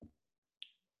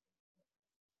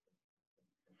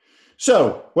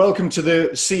So, welcome to the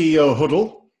CEO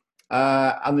Huddle.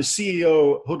 And the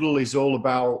CEO Huddle is all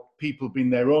about people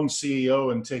being their own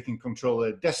CEO and taking control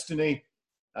of their destiny.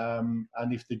 And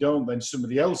if they don't, then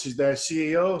somebody else is their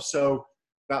CEO. So,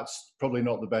 that's probably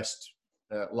not the best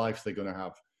life they're going to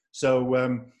have. So,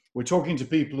 we're talking to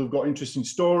people who've got interesting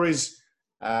stories.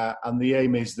 And the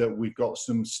aim is that we've got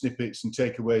some snippets and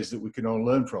takeaways that we can all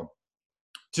learn from.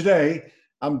 Today,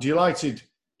 I'm delighted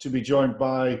to be joined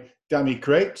by Danny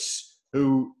Krates,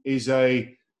 who is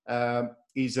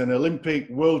he's an Olympic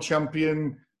world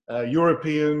champion,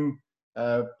 European,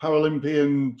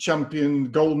 Paralympian champion,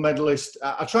 gold medalist.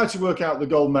 I tried to work out the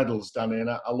gold medals, Danny, and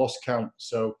I lost count.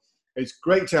 So it's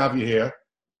great to have you here.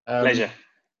 Pleasure.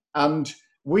 And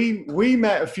we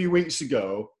met a few weeks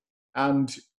ago,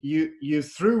 and you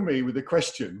threw me with a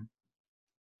question,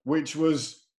 which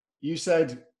was, you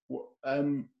said,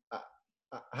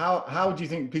 how do you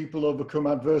think people overcome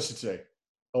adversity?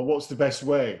 Or what's the best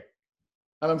way?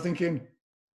 And I'm thinking,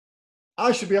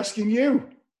 I should be asking you.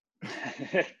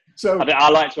 So I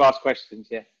like to ask questions,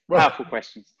 yeah. Powerful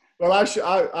questions. Well,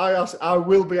 I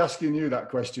will be asking you that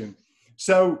question.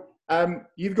 So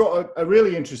you've got a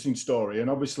really interesting story, and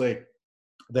obviously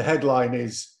the headline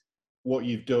is what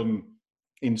you've done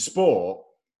in sport.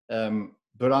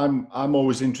 But I'm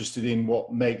always interested in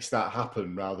what makes that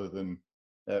happen rather than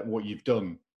what you've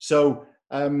done. So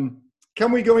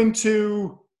can we go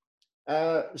into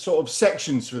sort of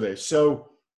sections for this? So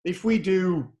if we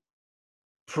do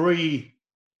pre-sports,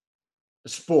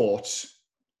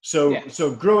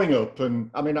 so growing up,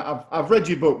 and I mean, I've read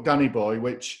your book, Danny Boy,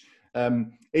 which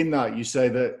in that you say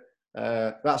that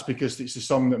that's because it's a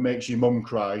song that makes your mum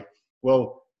cry.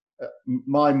 Well,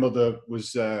 my mother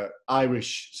was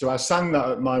Irish, so I sang that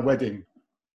at my wedding,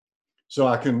 so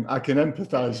I can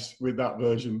empathise with that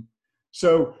version.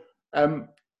 So,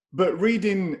 but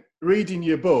reading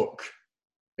your book,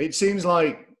 it seems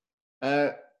like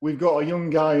we've got a young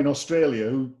guy in Australia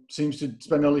who seems to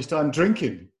spend all his time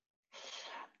drinking.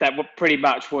 That pretty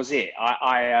much was it.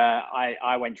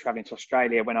 I went travelling to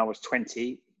Australia when I was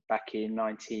 20, back in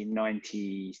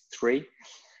 1993.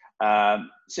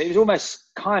 So it was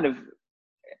almost kind of,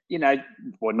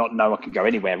 not no one can go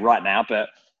anywhere right now, but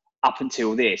up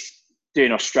until this,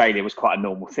 doing Australia was quite a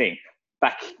normal thing.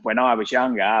 Back when I was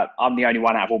younger, I'm the only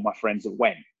one out of all my friends that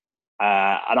went.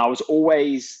 And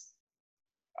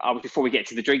before we get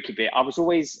to the drinking bit, I was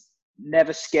always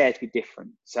never scared to be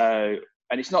different. So,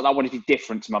 and it's not that I wanted to be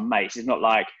different to my mates. It's not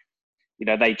like,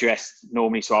 they dressed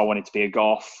normally, so I wanted to be a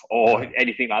goth or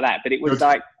anything like that. But it was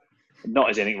like, not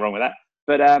as anything wrong with that.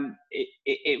 But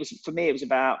it was, for me, it was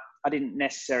about, I didn't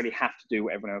necessarily have to do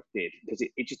what everyone else did because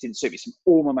it just didn't suit me. So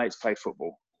all my mates played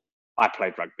football. I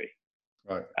played rugby.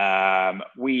 Right.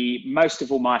 Most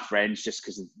of all my friends, just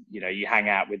because, you hang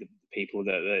out with the people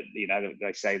that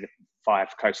they say the 5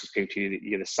 closest people to you,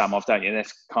 you're the sum of, don't you? And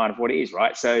that's kind of what it is,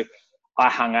 right? So I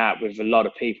hung out with a lot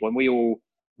of people, and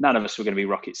none of us were going to be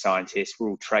rocket scientists. We're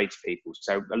all tradespeople.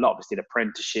 So a lot of us did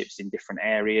apprenticeships in different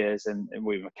areas, and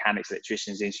we were mechanics,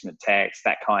 electricians, instrument techs,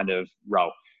 that kind of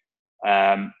role.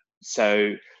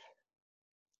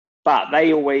 But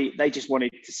they just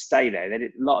wanted to stay there. A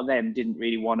lot of them didn't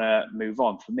really want to move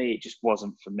on. For me, it just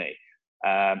wasn't for me.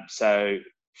 So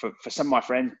for some of my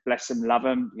friends, bless them, love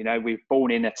them. We were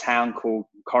born in a town called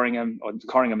Corringham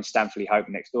and Stanford-le-Hope,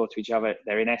 next door to each other.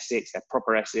 They're in Essex. They're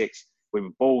proper Essex. We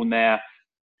were born there.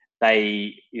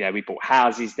 We bought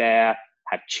houses there,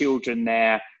 had children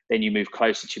there. Then you move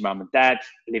closer to your mum and dad,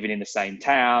 living in the same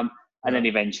town, and then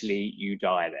eventually you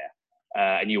die there,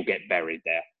 and you'll get buried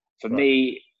there. For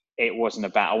me, it wasn't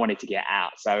about, I wanted to get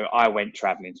out. So I went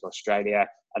traveling to Australia,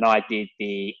 and I did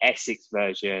the Essex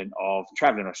version of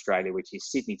traveling Australia, which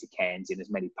is Sydney to Cairns in as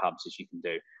many pubs as you can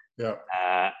do. Yeah.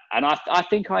 And I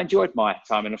think I enjoyed my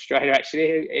time in Australia,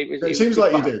 actually. It seems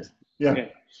like you did. Yeah.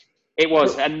 It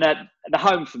was. And the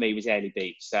home for me was Airlie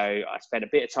Beach. So I spent a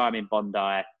bit of time in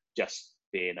Bondi, just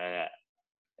being a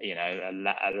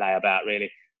layabout,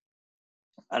 really.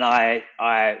 And I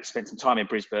spent some time in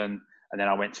Brisbane, and then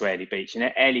I went to Airlie Beach.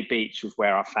 And Airlie Beach was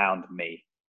where I found me.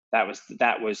 That was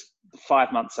the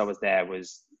 5 months I was there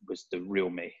was the real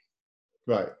me.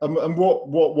 Right. And what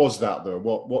was that though?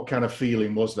 What kind of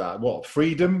feeling was that? What,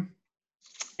 freedom?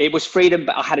 It was freedom,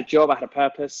 but I had a job, I had a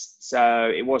purpose. So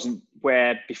it wasn't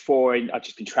where before I'd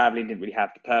just been traveling, didn't really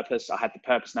have the purpose. I had the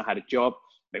purpose and I had a job.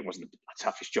 It wasn't the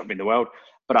toughest job in the world,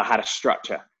 but I had a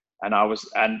structure. And I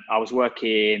was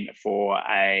working for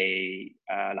a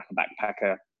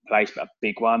backpacker place, but a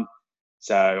big one.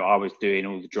 So I was doing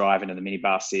all the driving and the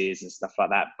minibuses and stuff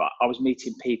like that, but I was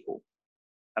meeting people.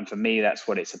 And for me, that's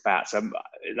what it's about. So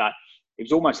like it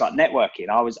was almost like networking.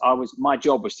 My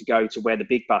job was to go to where the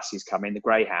big buses come in, the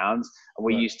Greyhounds, and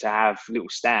we used to have little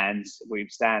stands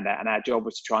we'd stand at, and our job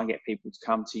was to try and get people to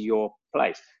come to your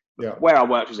place. Yeah. Where I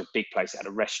worked was a big place. It had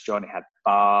a restaurant, it had a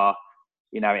bar,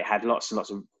 it had lots and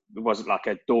lots of, it wasn't like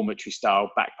a dormitory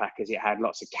style backpackers, it had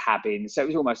lots of cabins. So it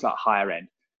was almost like higher end.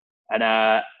 And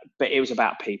but it was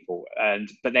about people.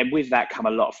 But then with that come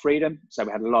a lot of freedom. So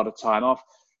we had a lot of time off.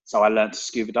 So I learned to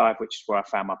scuba dive, which is where I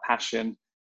found my passion.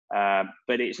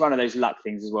 But it's one of those luck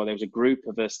things as well. There was a group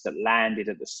of us that landed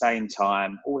at the same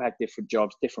time, all had different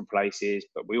jobs, different places,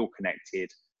 but we all connected.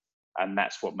 And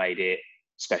that's what made it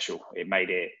special. It made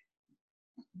it,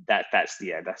 that's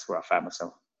where I found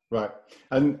myself. Right.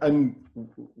 And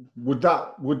would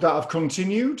that have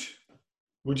continued?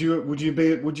 Would you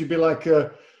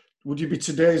be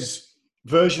today's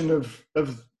version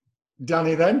of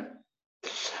Danny then?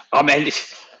 I mean,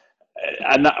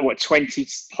 and that, 20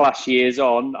 plus years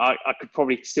on, I could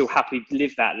probably still happily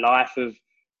live that life of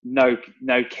no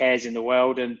cares in the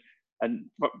world, and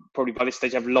probably by this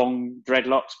stage have long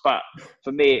dreadlocks. But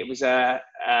for me, it was a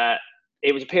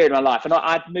period of my life, and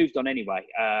I'd moved on anyway.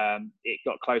 It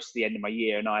got close to the end of my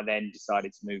year, and I then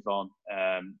decided to move on,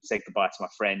 say goodbye to my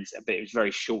friends. But it was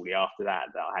very shortly after that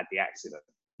I had the accident.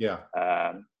 Yeah.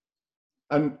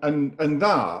 And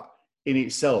that in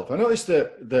itself, I noticed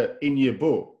that in your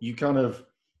book,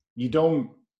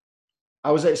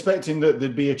 I was expecting that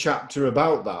there'd be a chapter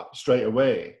about that straight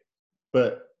away,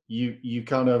 but you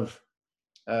kind of,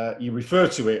 you refer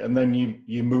to it and then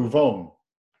you move on.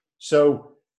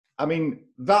 So, I mean,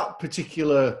 that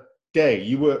particular day,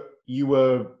 you were,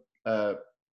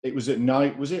 it was at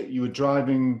night, was it? You were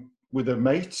driving with a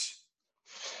mate?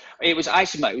 It was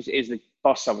actually, mate, it was the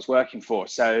boss I was working for.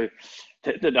 So,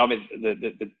 the only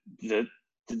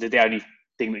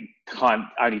thing that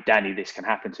only Danny this can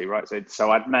happen to, right? So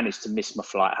I'd managed to miss my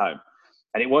flight home,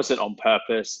 and it wasn't on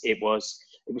purpose. It was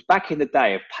back in the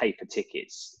day of paper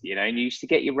tickets, and you used to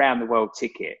get your round the world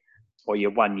ticket or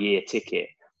your 1 year ticket,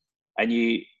 and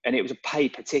it was a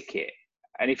paper ticket.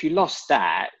 And if you lost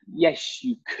that, yes,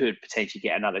 you could potentially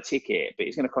get another ticket, but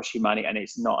it's going to cost you money, and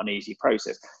it's not an easy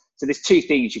process. So there's two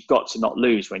things you've got to not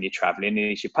lose when you're traveling.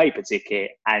 It's your paper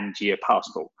ticket and your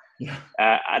passport. Yeah.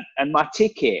 And my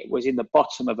ticket was in the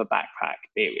bottom of a backpack.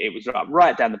 It was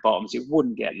right down the bottom, so it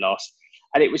wouldn't get lost.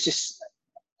 And it was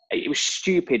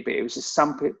stupid, but it was just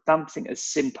something as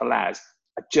simple as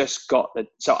I just got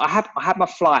so I had my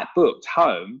flight booked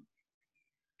home,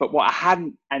 but what I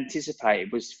hadn't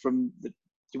anticipated was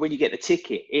when you get the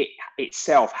ticket, it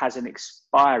itself has an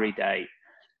expiry date.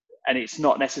 And it's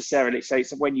not necessarily, so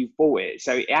it's when you bought it.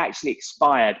 So it actually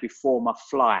expired before my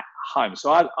flight home.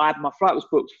 So my flight was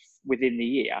booked within the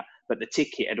year, but the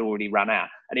ticket had already run out,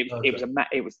 and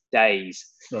it was days.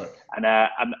 Right. And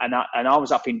I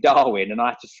was up in Darwin, and I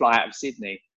had to fly out of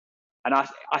Sydney, and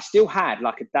I still had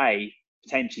like a day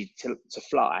potentially to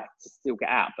fly to still get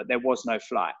out, but there was no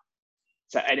flight.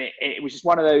 So and it was just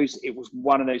one of those. It was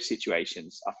one of those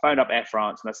situations. I phoned up Air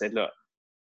France and I said, look,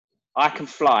 I can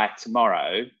fly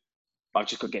tomorrow. I've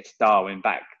just got to get to Darwin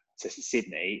back to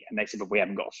Sydney. And they said, but we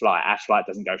haven't got a flight. Our flight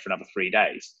doesn't go for another 3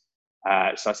 days.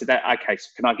 So I said, okay, so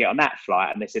can I get on that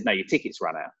flight? And they said, no, your ticket's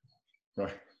run out.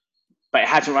 Right. But it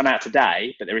hasn't run out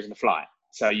today, but there isn't a flight.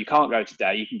 So you can't go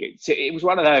today. You can get, so it was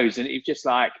one of those. And it was just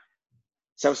like,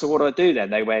 so what do I do then?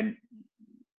 They went,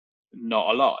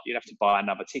 not a lot. You'd have to buy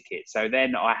another ticket. So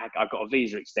then I got a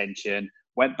visa extension,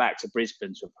 went back to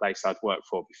Brisbane to a place I'd worked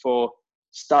for before,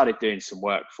 started doing some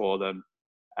work for them.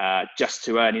 Just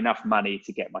to earn enough money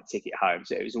to get my ticket home.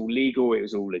 So it was all legal, it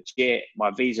was all legit.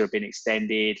 My visa had been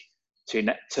extended to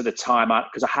the time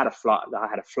because I had a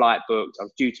flight booked. I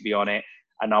was due to be on it,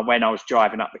 and when I was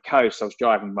driving up the coast, I was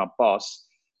driving with my boss,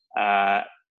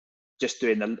 just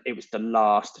doing it was the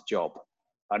last job,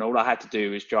 and all I had to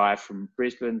do was drive from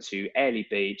Brisbane to Airlie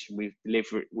Beach, and we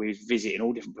was visiting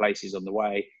all different places on the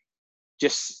way.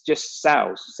 Just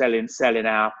selling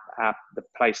the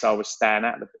place I was staying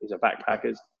at is a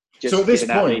backpackers. So at this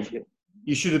point,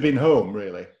 you should have been home,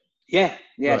 really. Yeah,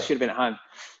 right. Should have been at home.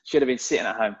 Should have been sitting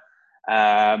at home.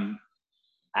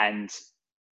 And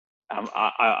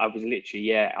I was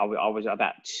literally, I was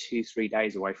about 2-3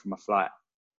 days away from my flight.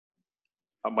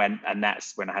 And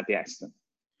that's when I had the accident.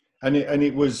 And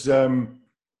it was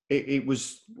it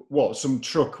was what, some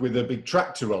truck with a big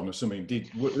tractor on or something? Did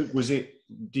it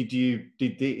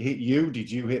hit you? Did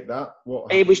you hit that?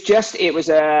 What happened? It was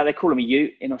they call them a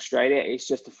ute in Australia. It's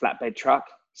just a flatbed truck.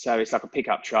 So it's like a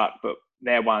pickup truck, but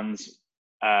their ones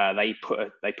they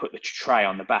put the tray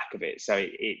on the back of it, so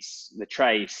it's the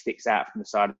tray sticks out from the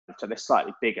side, so they're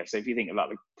slightly bigger. So if you think of like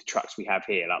the trucks we have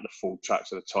here, like the Ford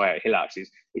trucks or the Toyota Hiluxes,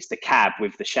 it's the cab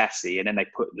with the chassis, and then they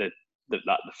put the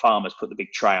farmers put the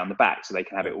big tray on the back, so they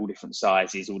can have it all different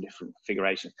sizes, all different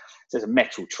configurations. So it's a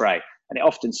metal tray, and it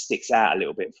often sticks out a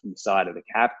little bit from the side of the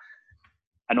cab.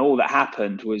 And all that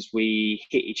happened was we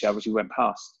hit each other as we went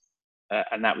past,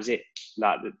 and that was it.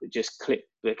 Like it just clipped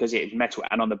because it was metal,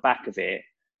 and on the back of it,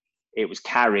 it was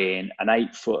carrying an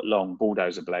 8-foot long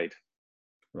bulldozer blade,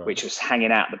 right, which was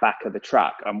hanging out the back of the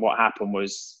truck. And what happened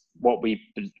was,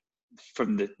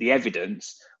 from the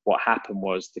evidence, what happened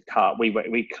was the car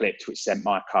we clipped, which sent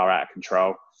my car out of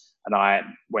control, and I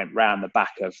went round the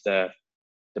back of the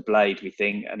blade, we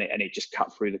think, and it just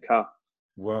cut through the car.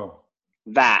 Wow.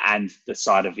 That and the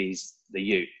side of the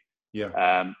ute.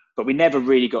 Yeah. But we never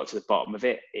really got to the bottom of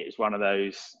it. It was one of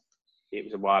those. It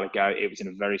was a while ago. It was in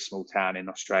a very small town in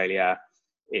Australia.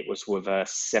 It was with a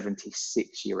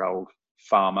 76-year-old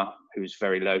farmer who was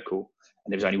very local,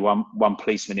 and there was only one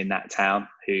policeman in that town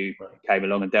who came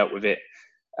along and dealt with it.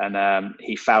 And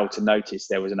he failed to notice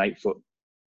there was an 8-foot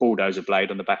bulldozer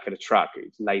blade on the back of the truck.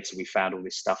 Later, we found all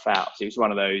this stuff out. So it was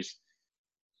one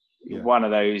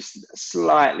of those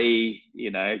slightly,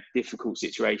 difficult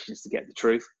situations to get the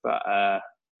truth, but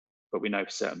we know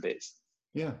certain bits.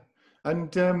 Yeah,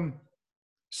 and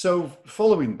so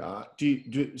following that, do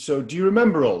you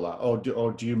remember all that, or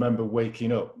do you remember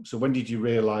waking up? So when did you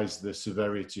realise the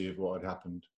severity of what had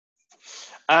happened?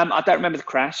 I don't remember the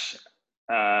crash.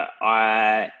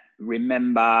 I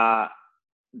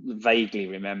vaguely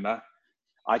remember.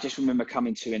 I just remember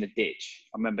coming to in a ditch.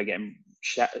 I remember getting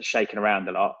shaken around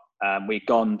a lot. We'd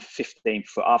gone 15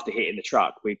 foot after hitting the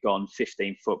truck. We'd gone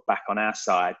 15 foot back on our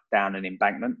side down an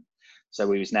embankment, so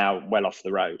we was now well off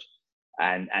the road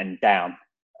and down.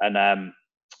 And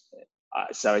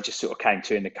so I just sort of came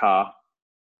to in the car,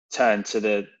 turned to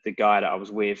the guy that I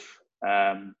was with,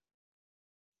 and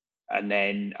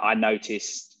then I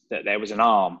noticed that there was an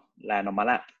arm laying on my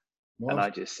lap. What? And I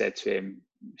just said to him,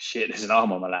 "Shit, there's an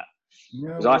arm on my lap,"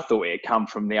 because I thought it had come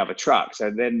from the other truck.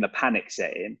 So then the panic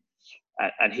set in,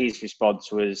 and his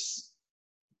response was,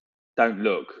 "Don't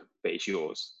look, but it's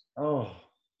yours." Oh.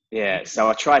 Yeah, so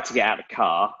I tried to get out of the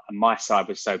car, and my side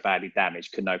was so badly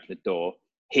damaged, couldn't open the door.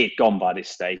 He had gone by this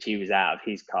stage. He was out of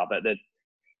his car,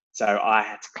 so I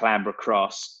had to clamber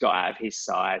across, got out of his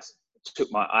side,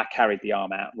 I carried the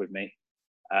arm out with me,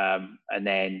 and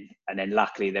then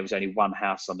luckily there was only one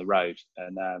house on the road,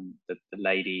 and it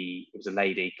was a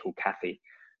lady called Kathy,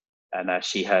 and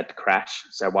she heard the crash.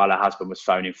 So while her husband was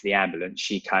phoning for the ambulance,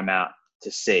 she came out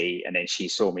to see, and then she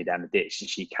saw me down the ditch, and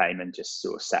she came and just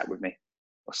sort of sat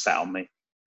on me.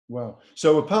 Wow.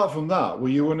 So apart from that, were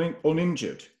you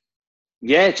uninjured?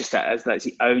 Yeah, just that's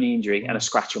the only injury, and a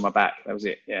scratch on my back. That was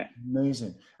it. Yeah.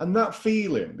 Amazing. And that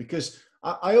feeling, because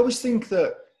I always think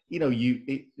that,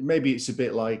 maybe it's a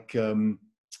bit like the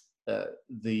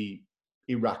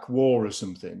Iraq War or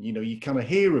something. You kind of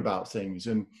hear about things,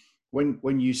 and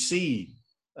when you see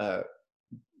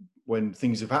when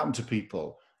things have happened to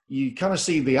people, you kind of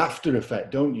see the after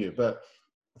effect, don't you? But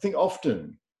I think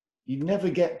often you never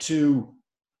get to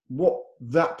what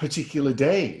that particular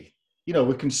day.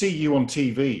 We can see you on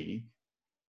TV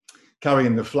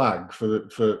carrying the flag for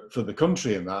the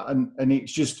country and that, and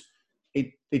it's just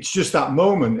that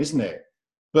moment, isn't it?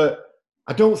 But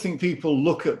I don't think people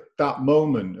look at that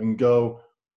moment and go,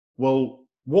 well,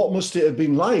 what must it have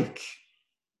been like?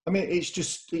 I mean,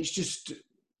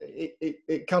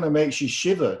 it kind of makes you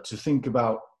shiver to think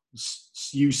about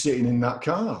you sitting in that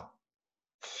car.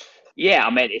 Yeah,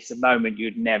 I mean, it's a moment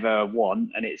you'd never want,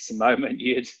 and it's a moment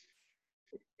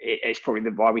it's probably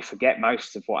why we forget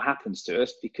most of what happens to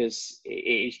us, because it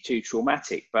is too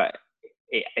traumatic. But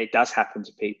it does happen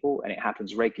to people, and it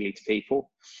happens regularly to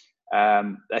people.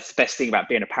 That's the best thing about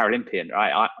being a Paralympian,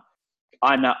 right?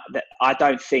 I know that I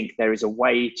don't think there is a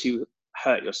way to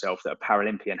hurt yourself that a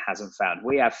Paralympian hasn't found.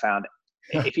 We have found,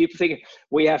 if you think,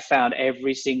 we have found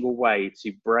every single way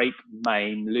to break,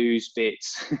 maim, lose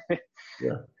bits.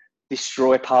 Yeah.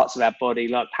 Destroy parts of our body.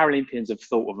 Like, Paralympians have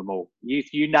thought of them all.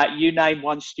 You name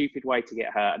one stupid way to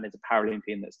get hurt, and there's a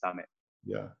Paralympian that's done it.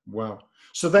 Yeah. Wow.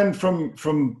 So then,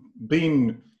 from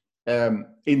being in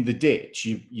the ditch,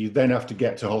 you then have to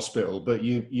get to hospital, but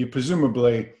you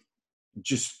presumably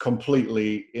just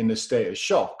completely in a state of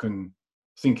shock and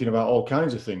thinking about all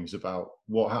kinds of things about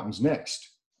what happens next.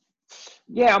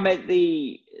 Yeah, I mean,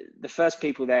 the first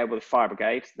people there were the fire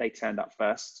brigade. They turned up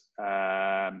first.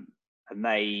 And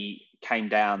they came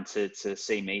down to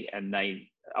see me, and I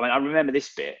remember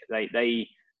this bit. They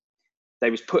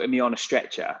was putting me on a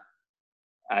stretcher,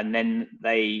 and then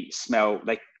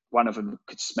one of them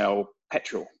could smell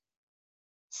petrol.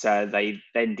 So they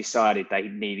then decided they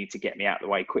needed to get me out of the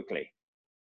way quickly,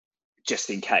 just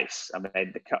in case. I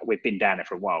mean, we've been down there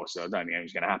for a while, so I don't think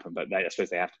anything's going to happen. But I suppose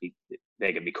they're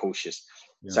going to be cautious.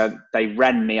 Yeah. So they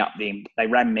ran me up the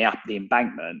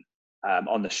embankment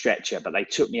on the stretcher, but they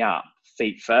took me up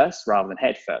feet first rather than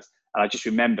head first. And I just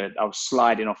remembered I was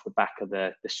sliding off the back of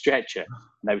the stretcher,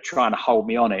 and they were trying to hold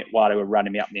me on it while they were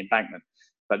running me up the embankment.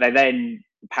 But the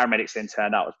paramedics then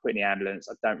turned up, I was put in the ambulance.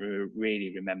 I don't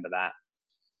really remember that.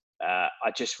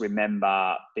 I just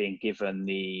remember being given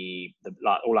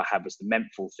all I had was the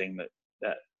menthol thing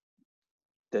that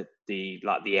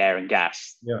the air and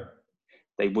gas. Yeah.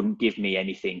 They wouldn't give me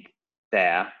anything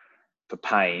there for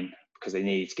pain because they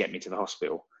needed to get me to the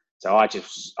hospital. So I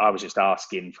was just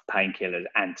asking for painkillers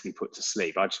and to be put to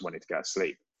sleep. I just wanted to go to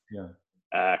sleep. Yeah.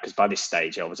 Because by this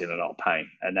stage I was in a lot of pain,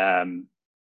 and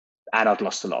I'd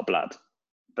lost a lot of blood.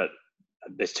 But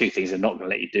there's two things they're not going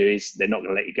to let you do: is they're not going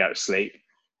to let you go to sleep,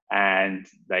 and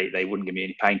they wouldn't give me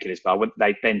any painkillers. But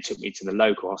they then took me to the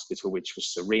local hospital, which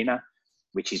was Serena,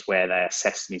 which is where they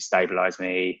assessed me, stabilised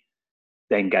me,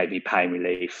 then gave me pain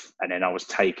relief, and then I was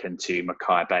taken to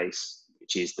Mackay Base,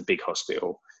 which is the big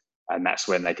hospital, and that's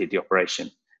when they did the operation.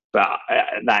 But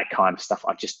that kind of stuff,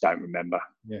 I just don't remember.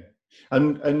 Yeah,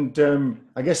 and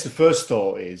I guess the first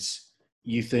thought is,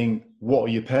 you think, what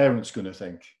are your parents going to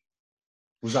think?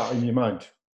 Was that in your mind?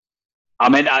 I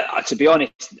mean, to be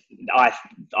honest, I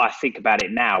think about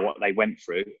it now, what they went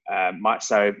through.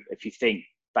 So if you think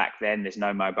back then, there's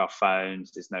no mobile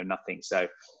phones, there's no nothing. So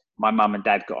my mum and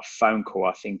dad got a phone call,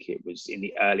 I think it was in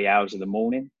the early hours of the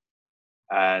morning.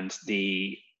 And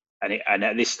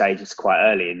at this stage, it's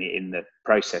quite early in the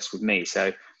process with me.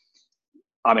 So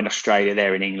I'm in Australia,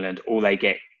 they're in England. All they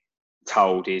get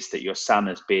told is that your son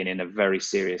has been in a very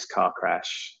serious car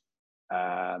crash.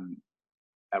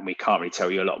 And we can't really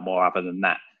tell you a lot more other than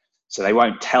that. So they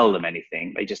won't tell them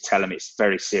anything. They just tell them it's a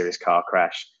very serious car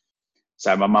crash.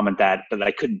 So my mum and dad, but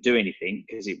they couldn't do anything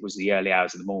because it was the early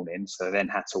hours of the morning. So they then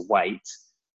had to wait.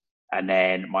 And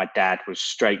then my dad was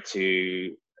straight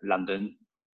to London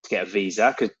to get a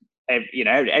visa because,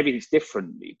 everything's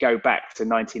different. You go back to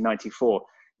 1994,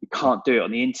 you can't do it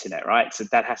on the internet, right? So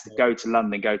dad has to go to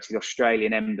London, go to the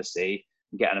Australian embassy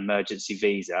and get an emergency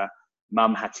visa.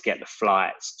 Mum had to get the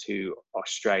flights to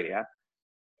Australia.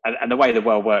 And the way the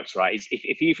world works, right, is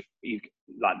if you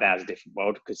like, that's a different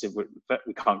world because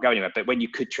we can't go anywhere. But when you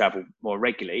could travel more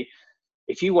regularly,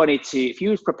 if you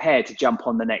was prepared to jump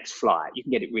on the next flight, you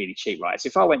can get it really cheap, right? So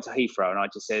if I went to Heathrow and I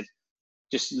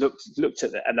just looked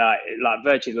at like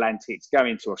Virgin Atlantic's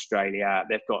going to Australia,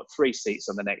 they've got 3 seats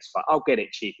on the next flight, I'll get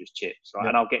it cheap as chips, right? Yeah.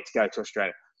 And I'll get to go to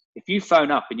Australia. If you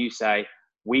phone up and you say,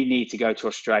 we need to go to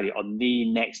Australia on the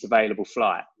next available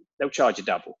flight, they'll charge you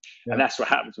double. Yeah. And that's what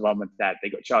happened to mum and dad.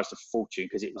 They got charged a fortune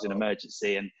because it was an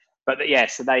emergency. So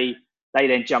they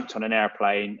then jumped on an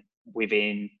airplane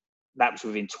within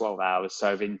 12 hours.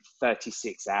 So within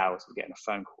 36 hours of getting a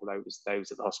phone call, they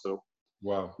was at the hospital.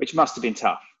 Wow. Which must have been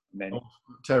tough.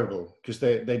 Terrible, because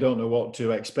they don't know what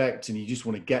to expect, and you just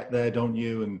want to get there, don't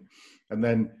you? And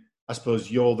then I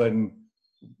suppose you're then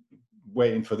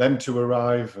waiting for them to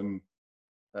arrive. And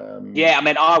yeah, I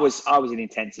mean, I was in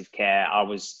intensive care. I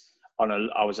was on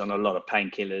a lot of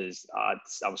painkillers. I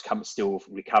was still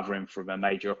recovering from a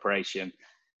major operation,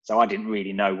 so I didn't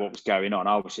really know what was going on.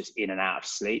 I was just in and out of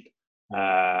sleep.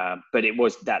 But it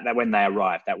was that when they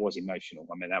arrived, that was emotional.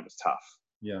 I mean, that was tough.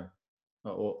 Yeah,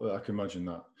 I can imagine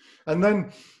that. And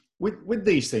then with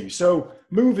these things, so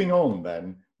moving on,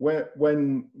 then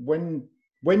when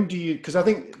do you? Because I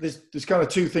think there's kind of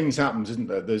two things happens, isn't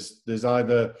there? There's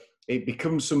either it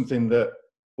becomes something that,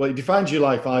 well, it defines your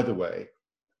life either way,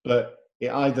 but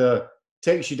it either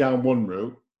takes you down one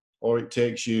route or it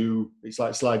takes you, it's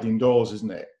like sliding doors,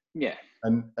 isn't it? Yeah.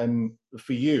 And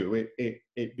for you,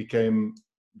 it became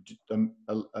an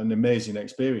amazing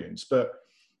experience. But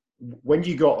when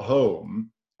you got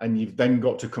home and you've then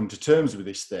got to come to terms with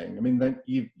this thing, I mean, then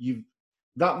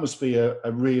that must be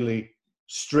a really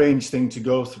strange thing to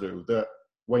go through, that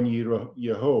when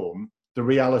you're home, the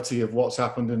reality of what's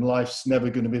happened in life's never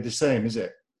going to be the same, is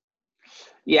it?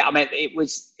 Yeah, I mean,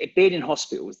 being in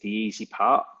hospital was the easy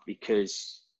part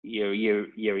because you're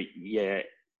in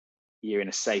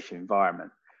a safe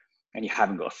environment and you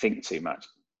haven't got to think too much.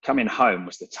 Coming home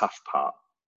was the tough part.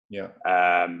 Yeah.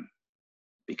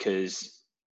 Because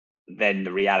then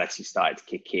the reality started to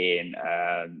kick in.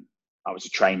 I was a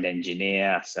trained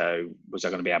engineer, so was I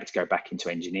going to be able to go back into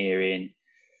engineering?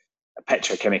 A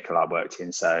petrochemical I worked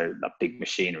in, so like big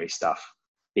machinery stuff,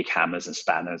 big hammers and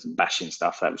spanners and bashing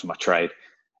stuff. That was my trade.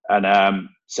 And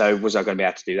so was I going to be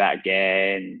able to do that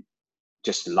again?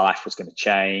 Just life was going to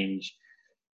change.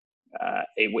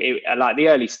 Like the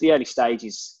early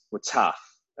stages were tough,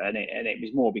 and it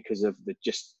was more because of the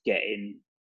just getting,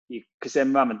 because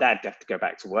then mum and dad have to go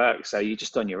back to work, so you're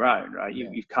just on your own, right?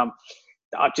 You've come.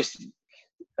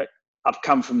 I've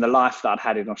come from the life that I'd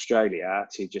had in Australia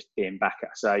to just being back.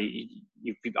 So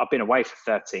I've been away for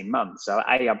 13 months. So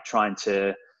I'm trying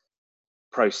to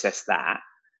process that,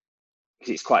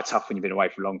 because it's quite tough when you've been away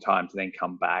for a long time to then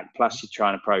come back. Plus, you're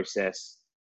trying to process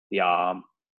the arm.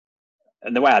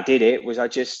 And the way I did it was I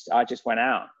just went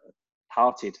out,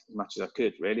 partied as much as I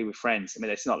could, really, with friends. I mean,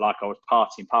 it's not like I was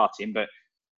partying, but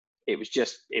it was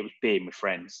being with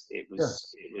friends. It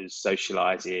was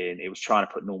socializing. It was trying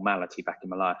to put normality back in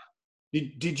my life.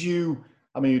 Did you?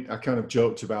 I mean, I kind of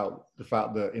joked about the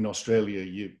fact that in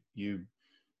Australia you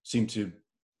seem to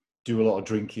do a lot of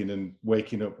drinking and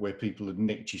waking up where people had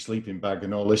nicked your sleeping bag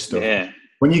and all this stuff. Yeah.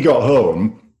 When you got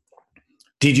home,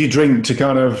 did you drink to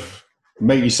kind of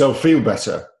make yourself feel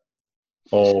better,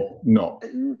 or not?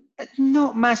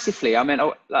 Not massively. I mean, I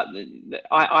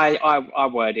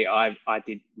word it. I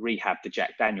did rehab the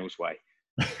Jack Daniels way,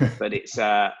 but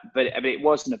it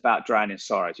wasn't about drowning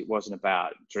sorrows. It wasn't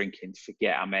about drinking to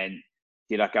forget. I mean,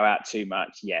 did I go out too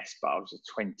much? Yes, but I was a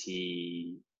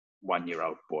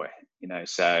 21-year-old boy,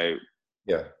 so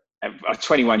yeah, a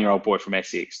 21-year-old boy from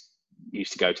Essex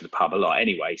used to go to the pub a lot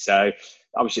anyway. So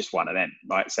I was just one of them,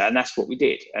 right? So, and that's what we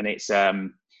did. And it's,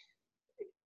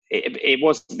 it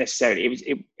wasn't necessarily,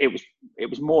 it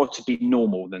was more to be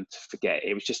normal than to forget.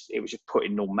 It was just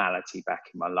putting normality back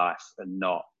in my life and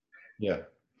not. Yeah.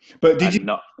 But did you,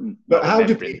 but how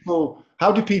do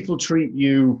people treat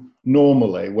you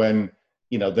normally when,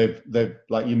 they've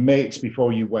like your mates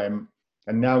before you went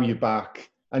and now you're back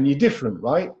and you're different,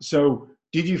 right? So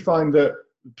did you find that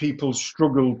people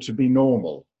struggle to be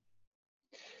normal?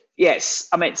 Yes.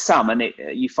 I mean,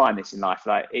 you find this in life,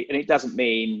 and it doesn't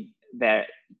mean that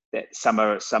some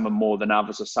are more than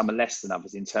others or some are less than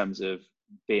others in terms of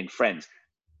being friends.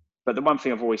 But the one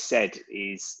thing I've always said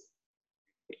is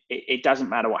it doesn't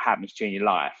matter what happens during your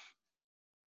life,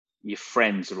 your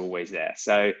friends are always there.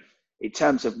 So in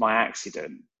terms of my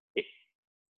accident,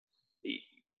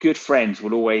 good friends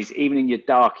will always, even in your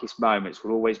darkest moments,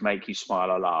 will always make you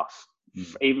smile or laugh.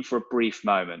 Even for a brief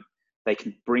moment, they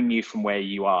can bring you from where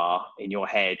you are in your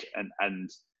head and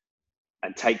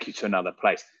take you to another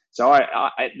place. So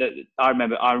I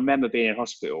remember being in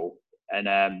hospital,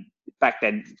 and back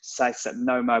then,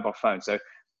 no mobile phone. So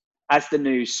as the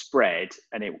news spread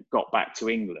and it got back to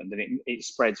England, and it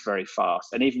spreads very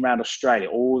fast, and even around Australia,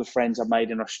 all the friends I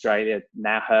made in Australia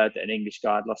now heard that an English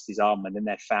guy had lost his arm, and then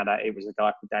they found out it was a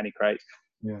guy called Danny Crates.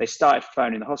 Yeah. They started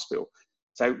phoning the hospital.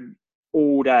 So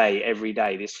all day, every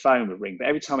day, this phone would ring. But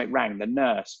every time it rang, the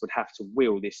nurse would have to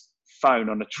wheel this phone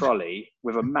on a trolley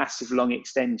with a massive long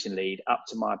extension lead up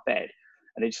to my bed.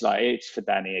 And it's for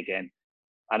Danny again.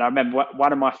 And I remember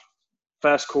one of my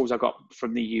first calls I got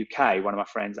from the UK, one of my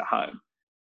friends at home,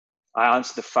 I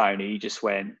answered the phone and he just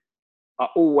went, "I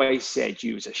always said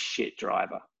you was a shit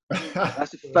driver."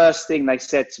 That's the first thing they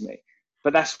said to me.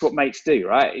 But that's what mates do,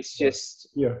 right? It's just,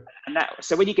 yeah. And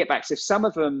so when you get back, so some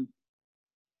of them,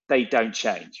 they don't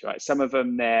change, right? Some of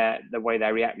them, the way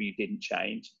they react when you didn't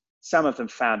change. Some of them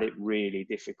found it really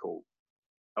difficult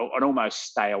and almost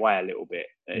stay away a little bit.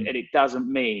 And it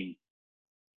doesn't mean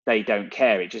they don't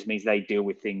care. It just means they deal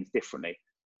with things differently.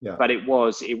 Yeah. But it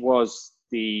was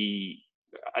the,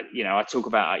 I talk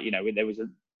about,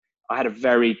 I had a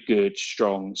very good,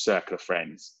 strong circle of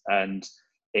friends, and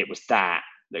it was that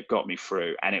got me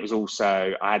through. And it was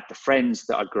also, I had the friends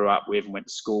that I grew up with and went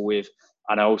to school with,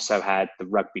 and I also had the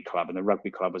rugby club, and the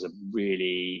rugby club was a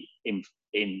really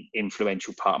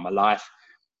influential part of my life.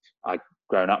 I'd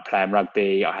grown up playing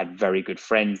rugby. I had very good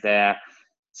friends there.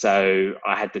 So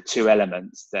I had the two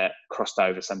elements that crossed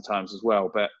over sometimes as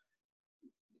well. But,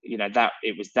 that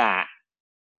it was that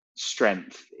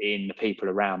strength in the people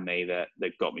around me that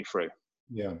got me through.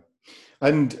 Yeah.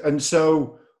 And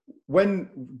so when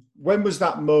was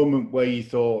that moment where you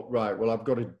thought, right, well, I've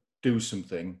got to do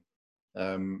something,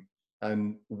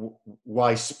 and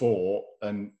why sport?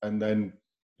 And then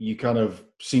you kind of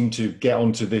seem to get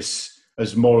onto this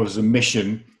as more as a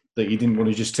mission that you didn't want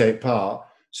to just take part.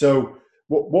 So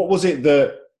what was it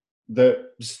that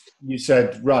you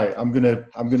said, right, I'm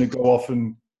gonna go off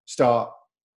and start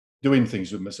doing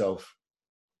things with myself?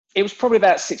 It was probably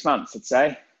about 6 months, I'd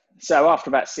say. So after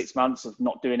about 6 months of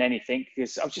not doing anything,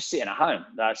 because I was just sitting at home.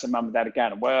 So mum and dad are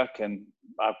going to work, and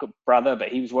I've got a brother, but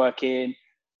he was working.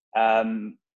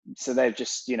 So they'd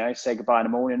just, say goodbye in the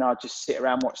morning. I'd just sit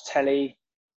around, watch telly.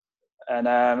 And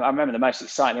I remember the most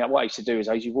exciting, what I used to do is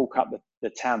I used to walk up the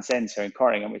town centre in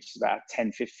Corringham, which is about a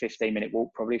 10, 15 minute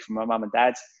walk probably from my mum and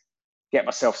dad's, get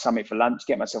myself something for lunch,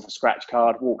 get myself a scratch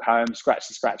card, walk home, scratch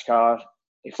the scratch card.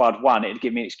 If I'd won, it'd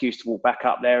give me an excuse to walk back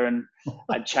up there and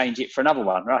I'd change it for another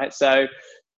one, right? So,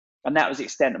 and that was the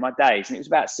extent of my days. And it was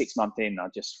about 6 months in, I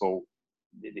just thought,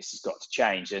 this has got to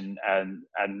change. And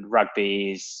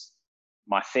rugby is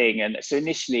my thing. And so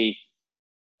initially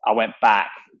I went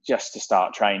back just to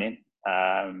start training,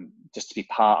 just to be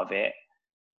part of it.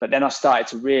 But then I started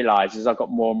to realise as I got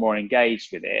more and more engaged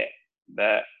with it,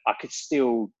 that I could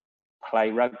still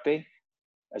play rugby.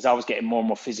 As I was getting more and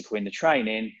more physical in the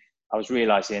training, I was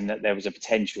realising that there was a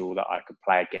potential that I could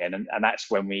play again. And that's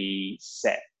when we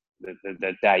set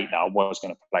the date that I was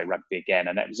going to play rugby again.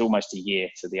 And that was almost a year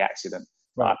to the accident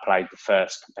that I played the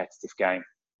first competitive game.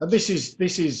 And this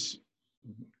is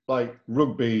like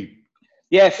rugby.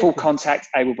 Yeah, full contact,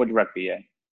 able-bodied rugby, yeah.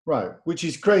 Right, which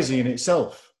is crazy in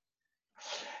itself.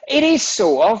 It is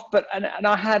sort of, but and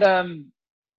I had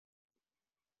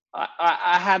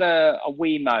I had a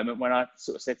wee moment when I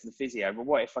sort of said to the physio, "Well,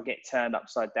 what if I get turned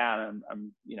upside down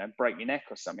and break my neck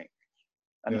or something?"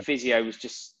 And the physio was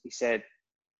he said,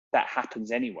 "That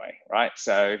happens anyway, right?"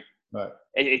 So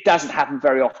it doesn't happen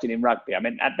very often in rugby. I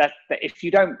mean, that if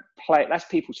you don't play, that's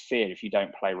people's fear if you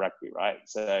don't play rugby, right?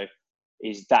 So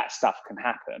is that stuff can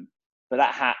happen. But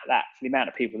that for the amount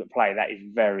of people that play, that is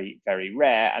very, very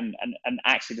rare. And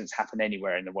accidents happen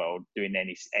anywhere in the world doing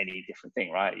any different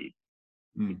thing, right?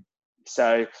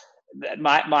 So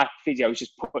my physio was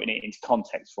just putting it into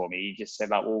context for me. He just said,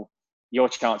 like, well, your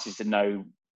chances to know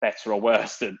better or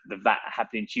worse of that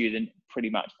happening to you than pretty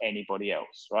much anybody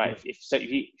else, right? Yeah. If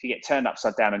you get turned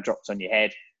upside down and dropped on your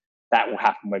head, that will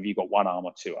happen whether you've got one arm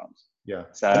or two arms. Yeah.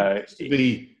 So to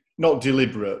be not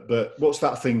deliberate, but what's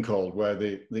that thing called where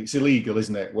it's illegal,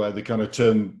 isn't it? Where they kind of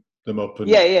turn them up and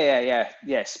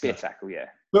spear tackle, yeah.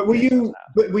 But were you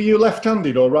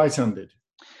left-handed or right-handed?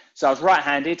 So I was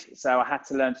right-handed, so I had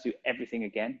to learn to do everything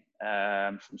again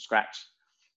from scratch.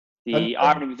 The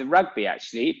irony with the rugby,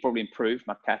 actually, it probably improved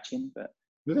my catching, but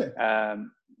did it?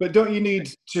 But don't you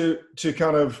need to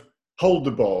kind of hold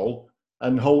the ball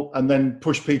and then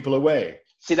push people away?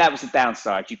 See, that was the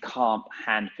downside. You can't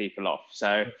hand people off.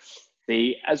 So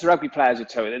as rugby players are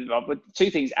told, but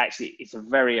two things, actually, it's a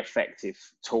very effective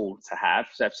tool to have.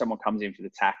 So if someone comes in for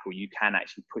the tackle, you can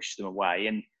actually push them away.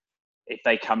 And if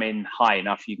they come in high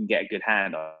enough, you can get a good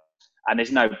hand off. And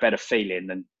there's no better feeling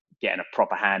than getting a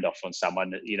proper hand off on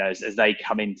someone. As they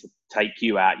come in to take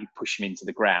you out, you push them into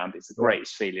the ground. It's the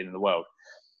greatest feeling in the world.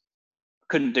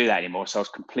 Couldn't do that anymore. So I was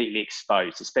completely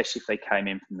exposed, especially if they came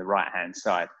in from the right-hand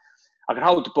side. I could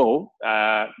hold the ball,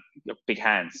 big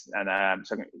hands, and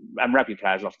rugby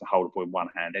players often hold the ball in one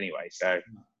hand anyway. So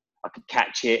I could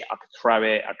catch it, I could throw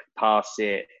it, I could pass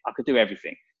it, I could do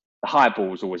everything. The high ball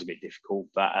was always a bit difficult,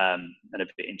 but and a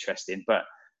bit interesting. But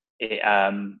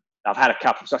I've had a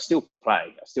couple, so I still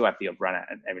play. I still have the odd run out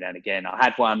every now and again. I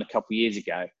had one a couple of years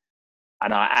ago,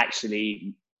 and I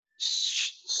actually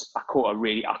caught a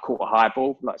high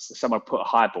ball. Like someone put a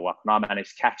high ball up, and I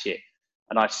managed to catch it.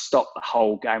 And I stopped the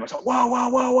whole game. I was like, whoa, whoa,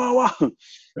 whoa, whoa, whoa.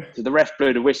 So the ref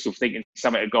blew the whistle thinking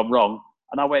something had gone wrong.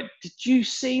 And I went, did you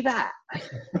see that?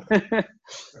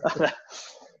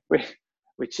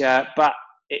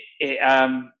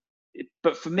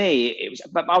 But for me, it was,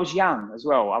 but I was young as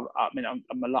well. I mean, I'm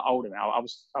a lot older now. I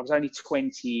was only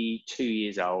 22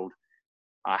 years old.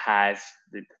 I had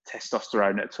the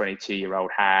testosterone that a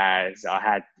 22-year-old has. I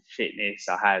had fitness.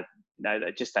 I had,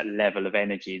 just that level of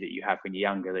energy that you have when you're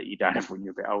younger that you don't have when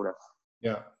you're a bit older.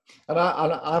 Yeah. And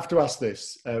I have to ask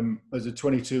this, as a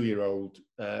 22-year-old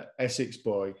Essex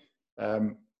boy,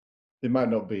 it might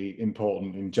not be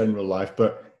important in general life,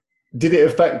 but did it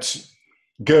affect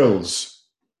girls?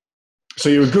 So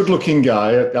you're a good-looking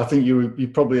guy. I think you're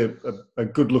probably a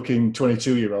good-looking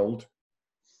 22-year-old.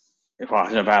 Well, I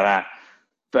don't know about that.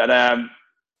 But, I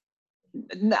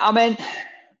mean...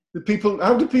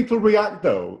 How do people react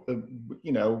though?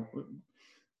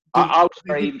 I was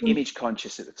very image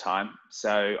conscious at the time,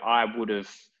 so I would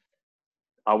have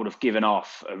given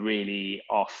off a really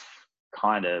off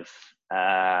kind of.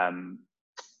 I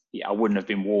wouldn't have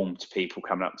been warm to people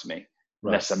coming up to me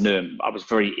unless I knew them. I was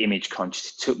very image conscious.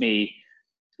 It took me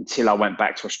until I went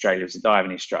back to Australia as a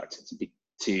diving instructor to be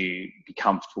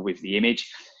comfortable with the image.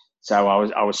 So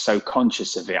I was so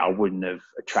conscious of it, I wouldn't have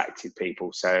attracted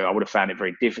people. So I would have found it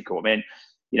very difficult. I mean,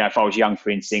 if I was young for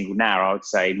being single now, I would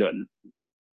say, look,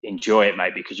 enjoy it,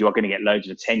 mate, because you are going to get loads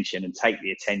of attention and take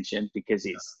the attention because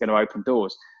it's going to open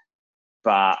doors.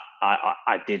 But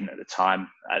I didn't at the time.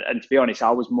 And to be honest,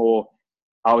 I was more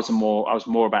I was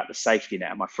more about the safety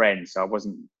net of my friends. So I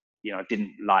wasn't, I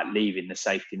didn't like leaving the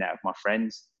safety net of my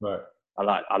friends. Right.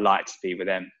 I liked to be with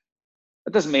them.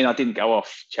 That doesn't mean I didn't go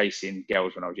off chasing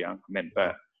girls when I was young.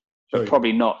 But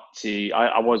probably not to.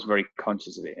 I was very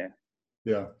conscious of it.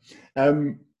 Yeah.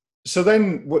 So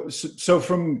then, so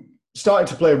from starting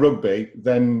to play rugby,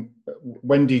 then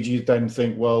when did you then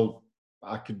think, well,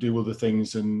 I could do other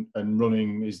things, and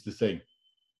running is the thing?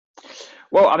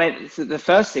 Well, I mean, the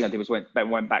first thing I did was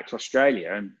went back to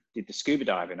Australia and did the scuba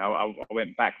diving. I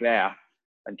went back there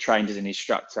and trained as an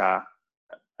instructor,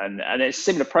 and it's a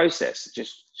similar process.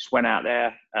 Just went out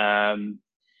there.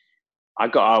 I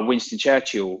got a Winston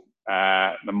Churchill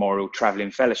Memorial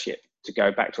Travelling Fellowship to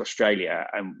go back to Australia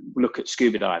and look at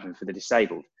scuba diving for the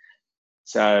disabled.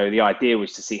 So the idea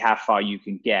was to see how far you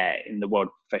can get in the world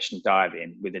of professional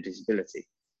diving with a disability.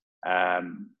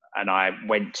 And I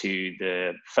went to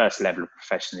the first level of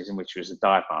professionalism, which was a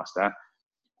dive master.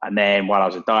 And then while I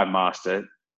was a dive master,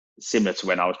 similar to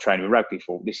when I was training with rugby,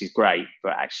 thought this is great,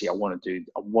 but actually I want to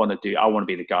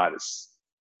be the guy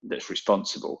that's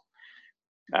responsible.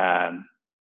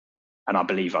 And I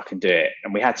believe I can do it.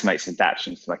 And we had to make some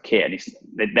adaptations to my kit.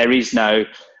 And there is no,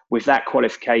 with that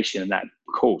qualification and that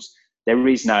course, there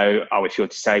is no, if you're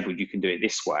disabled, you can do it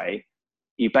this way.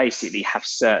 You basically have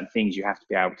certain things you have to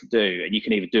be able to do, and you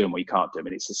can either do them or you can't do them.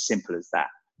 And it's as simple as that.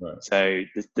 Right. So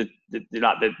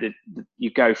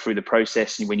you go through the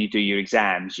process, and when you do your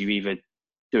exams, you either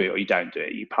do it or you don't do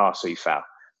it. You pass or you fail.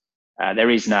 There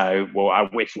is no, we'll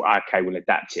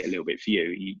adapt it a little bit for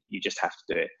you. You just have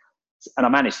to do it. And I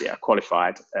managed it. I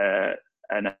qualified.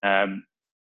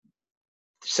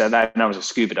 So then I was a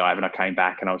scuba diver, and I came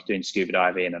back and I was doing scuba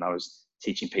diving, and I was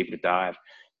teaching people to dive.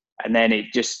 And then I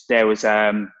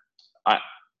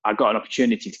got an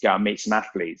opportunity to go and meet some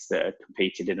athletes that had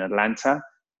competed in Atlanta,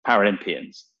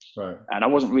 Paralympians. Right. And I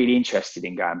wasn't really interested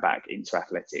in going back into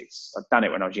athletics. I'd done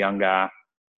it when I was younger.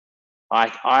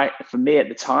 For me at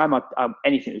the time,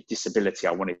 anything with disability,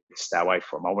 I wanted to stay away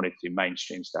from. I wanted to do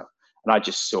mainstream stuff. And I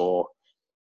just saw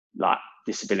like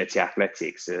disability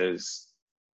athletics as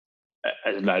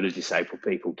a load of disabled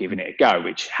people giving it a go,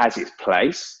 which has its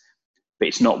place, but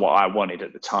it's not what I wanted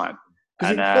at the time.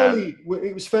 Because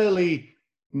it was fairly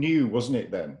new, wasn't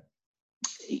it then?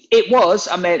 It was.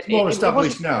 I mean, it's more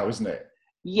established now, isn't it?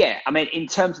 Yeah. I mean, in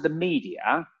terms of the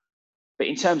media, but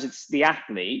in terms of the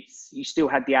athletes, you still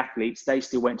had the athletes. They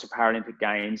still went to Paralympic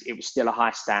Games. It was still a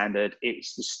high standard. It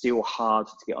was still hard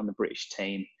to get on the British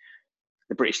team.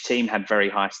 The British team had very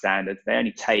high standards. They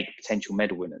only take potential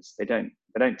medal winners. They don't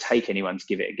take anyone to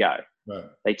give it a go. Right.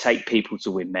 They take people to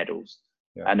win medals.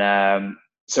 Yeah. And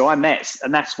so and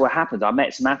that's what happened. I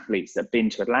met some athletes that had been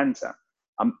to Atlanta.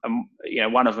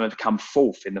 One of them had come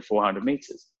fourth in the 400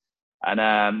 meters. And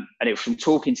it was from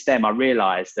talking to them, I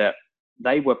realized that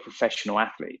they were professional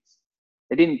athletes.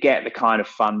 They didn't get the kind of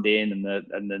funding and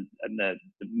the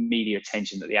media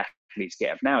attention that the athletes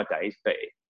get of nowadays, but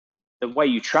the way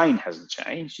you train hasn't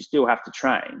changed. You still have to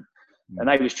train. And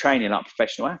they was training like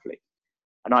professional athletes.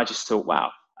 And I just thought,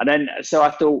 wow. And then, so I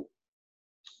thought,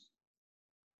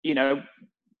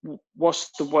 what's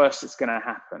the worst that's going to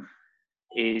happen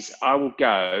is I'll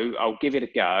give it a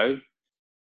go.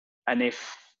 And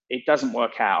if it doesn't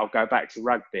work out, I'll go back to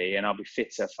rugby and I'll be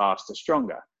fitter, faster,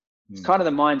 stronger. It's kind of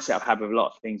the mindset I've had with a lot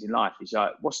of things in life. Is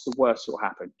like, what's the worst that will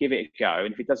happen? Give it a go.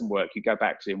 And if it doesn't work, you go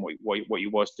back to doing what you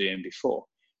was doing before.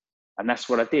 And that's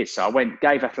what I did. So I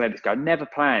gave athletics a go. I never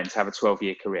planned to have a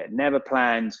 12-year career. Never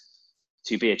planned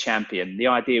to be a champion. The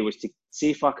idea was to see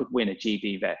if I could win a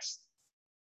GB vest.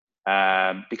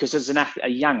 Because as a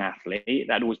young athlete,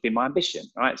 that'd always been my ambition,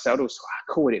 right? So I'd also,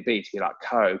 how cool would it be to be like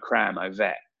Cram,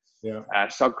 vet? Yeah.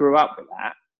 So I grew up with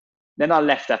that. Then I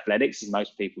left athletics, as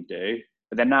most people do.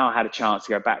 But then now I had a chance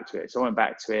to go back to it. So I went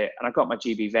back to it, and I got my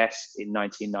GB vest in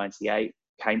 1998,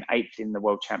 came 8th in the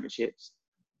World Championships.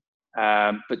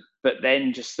 But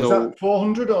then just thought, was that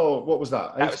 400 or what was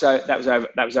that?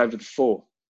 That was over the 4.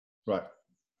 Right.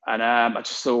 And I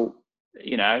just thought,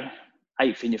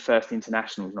 8th in your first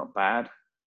international is not bad.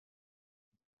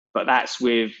 But that's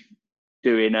with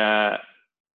doing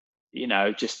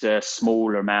just a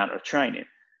smaller amount of training.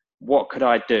 What could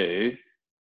I do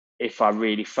if I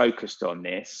really focused on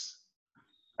this?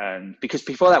 And because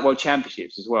before that World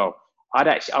Championships as well, I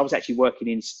was actually working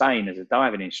in Spain as a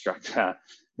diving instructor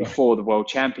before the World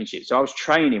Championships. So I was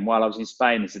training while I was in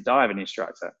Spain as a diving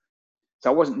instructor.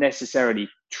 So I wasn't necessarily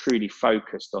truly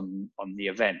focused on the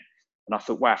event. And I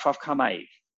thought, wow, if I've come 8th,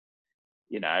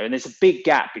 and there's a big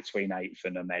gap between 8th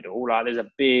and a medal, like there's a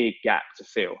big gap to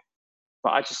fill.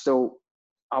 But I just thought,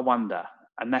 I wonder.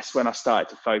 And that's when I started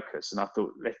to focus. And I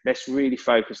thought, let's really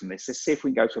focus on this. Let's see if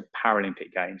we can go to a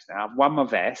Paralympic Games now. I've won my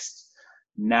vest.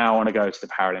 Now I want to go to the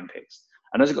Paralympics.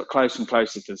 And as I got closer and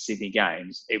closer to the Sydney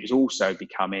Games, it was also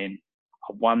becoming,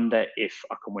 I wonder if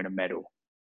I can win a medal.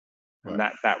 Right. And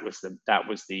that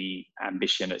was the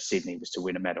ambition at Sydney, was to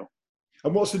win a medal.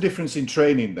 And what's the difference in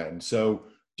training then? So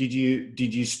did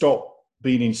you stop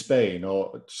being in Spain,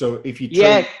 or so if you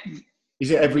train,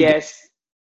 is it every day?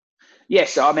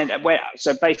 Yes. So I mean,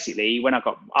 so basically, when I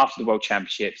got after the World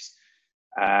Championships,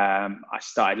 I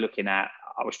started looking at.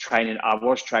 I was training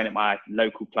at my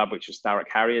local club, which was Thurrock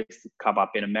Harriers, the club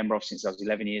I've been a member of since I was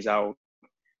 11 years old.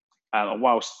 And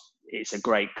whilst it's a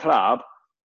great club,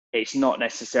 it's not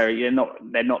necessarily,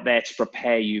 they're not there to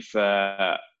prepare you for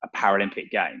a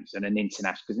Paralympic Games and an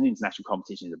international, because an international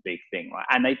competition is a big thing, right?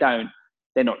 And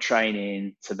they're not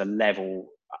training to the level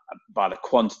by the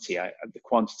quantity of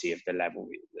the level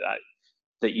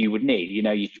that you would need.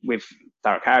 With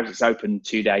Thurrock Harriers, it's open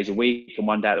 2 days a week and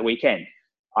 1 day at the weekend.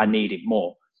 I needed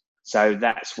more. So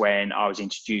that's when I was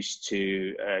introduced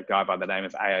to a guy by the name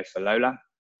of Ao Falola,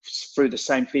 through the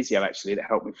same physio actually that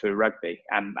helped me through rugby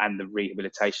and the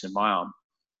rehabilitation of my arm.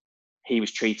 He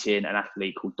was treating an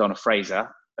athlete called Donna Fraser,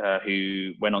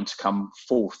 who went on to come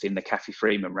fourth in the Kathy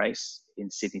Freeman race in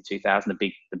Sydney 2000,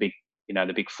 the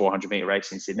big 400 meter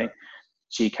race in Sydney.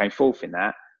 She came fourth in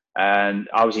that, and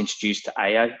I was introduced to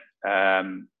Ao,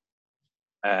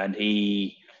 and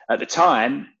he, at the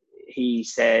time, he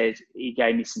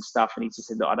gave me some stuff, and he just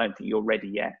said, "Look, I don't think you're ready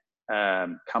yet.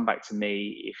 Come back to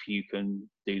me if you can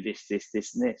do this, and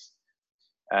this."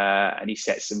 And he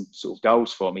set some sort of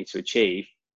goals for me to achieve,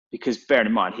 because bearing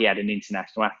in mind, he had an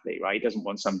international athlete, right? He doesn't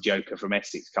want some joker from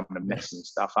Essex coming and messing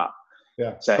stuff up.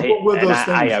 Yeah. So what were those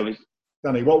things,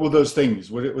 Danny? What were those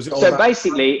things? Was it all so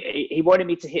basically, he wanted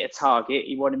me to hit a target.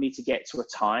 He wanted me to get to a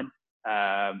time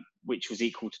which was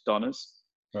equal to Donna's.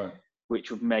 Right. Which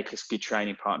would make us good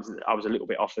training partners. I was a little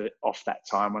bit off that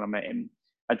time when I met him.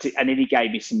 And then he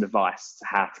gave me some advice to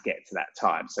how to get to that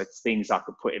time. So it's things I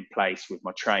could put in place with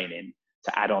my training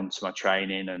to add on to my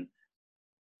training. And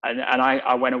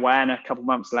I went away, and a couple of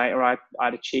months later,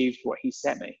 I'd achieved what he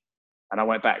set me. And I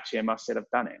went back to him. I said, "I've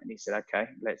done it." And he said, "Okay,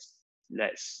 let's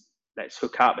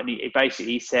hook up." And he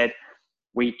basically said,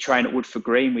 we train at Woodford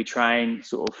Green. We train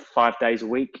sort of 5 days a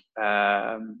week.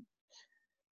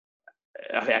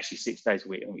 I think actually 6 days a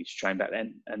week, and we used to train back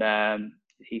then. And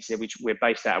he said, we're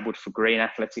based out of Woodford Green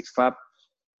Athletics Club.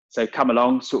 So come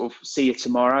along, sort of see you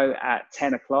tomorrow at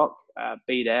 10 o'clock,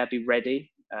 be there, be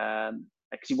ready.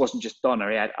 Because he wasn't just Donna,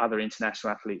 he had other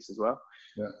international athletes as well.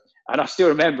 Yeah. And I still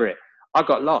remember it. I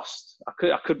got lost. I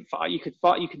couldn't fight.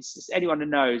 Anyone who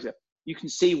knows, you can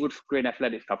see Woodford Green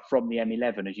Athletics Club from the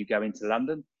M11 as you go into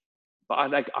London. But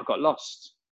I got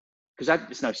lost, because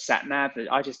there's no sat nav.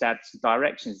 I just had some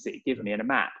directions that he'd given me and a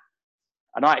map.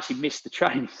 And I actually missed the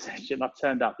training session. I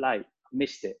turned up late. I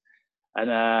missed it.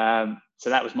 And so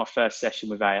that was my first session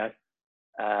with Ao.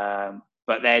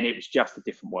 But then it was just a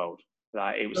different world.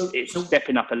 Like it was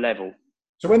stepping up a level.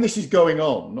 So when this is going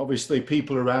on, obviously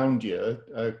people around you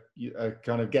are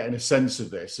kind of getting a sense of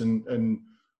this. And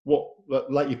what,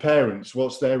 like your parents,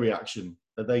 what's their reaction?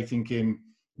 Are they thinking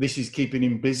this is keeping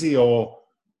him busy, or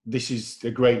this is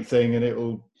a great thing and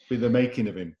it'll be the making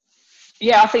of him?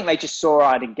 Yeah, I think they just saw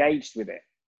I'd engaged with it.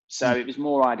 So it was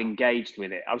more I'd engaged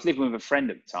with it. I was living with a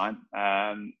friend at the time.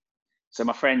 So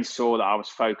my friends saw that I was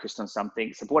focused on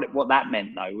something. So what that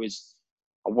meant, though, was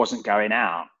I wasn't going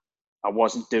out. I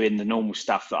wasn't doing the normal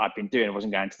stuff that I'd been doing. I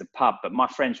wasn't going to the pub. But my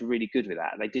friends were really good with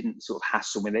that. They didn't sort of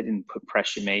hassle me. They didn't put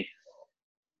pressure me.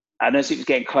 And as it was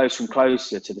getting closer and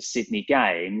closer to the Sydney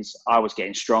Games, I was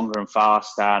getting stronger and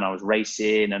faster, and I was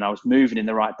racing, and I was moving in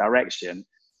the right direction.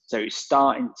 So it was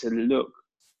starting to look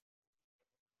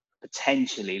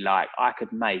potentially like I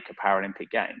could make a Paralympic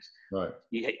Games. Right.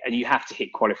 And you have to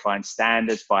hit qualifying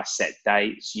standards by set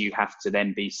dates. You have to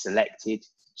then be selected.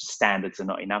 Standards are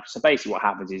not enough. So basically what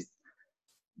happens is,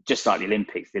 just like the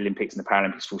Olympics and the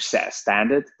Paralympics will set a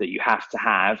standard that you have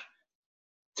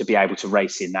to be able to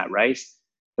race in that race.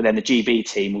 But then the GB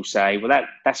team will say, well,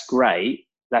 that's great.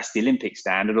 That's the Olympic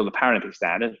standard or the Paralympic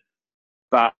standard.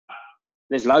 But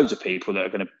there's loads of people that are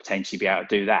going to potentially be able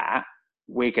to do that.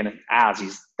 Ours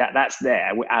is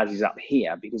ours is up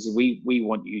here, because we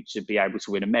want you to be able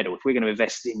to win a medal. If we're going to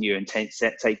invest in you and take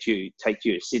you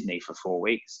to Sydney for 4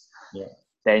 weeks,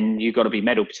 then you've got to be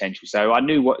medal potential. So I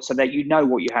knew so that you know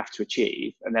what you have to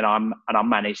achieve, and then I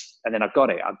managed, and then I got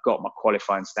it. I got my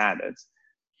qualifying standards,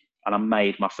 and I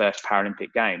made my first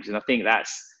Paralympic Games. And I think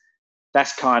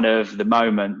that's kind of the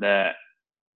moment that.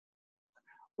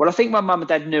 Well, I think my mum and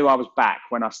dad knew I was back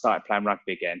when I started playing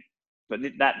rugby again. but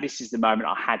this is the moment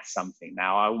I had something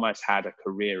now. I almost had a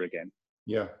career again.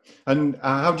 Yeah. And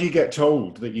how do you get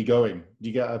told that you're going? Do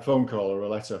you get a phone call or a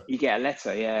letter? You get a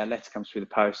letter. Yeah, a letter comes through the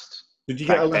post. Did you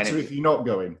get a letter if you're not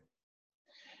going?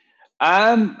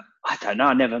 I don't know.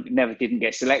 I never didn't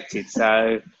get selected.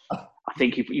 So I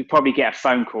think you probably get a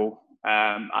phone call.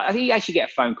 I think you actually get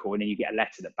a phone call and then you get a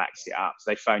letter that backs it up.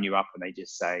 So they phone you up and they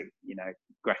just say,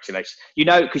 congratulations.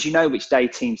 Because you know which day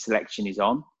team selection is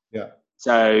on. Yeah.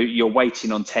 So you're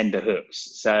waiting on tender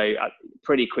hooks. So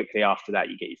pretty quickly after that,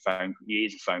 you get your phone.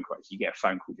 Here's a phone call. So you get a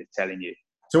phone call just telling you.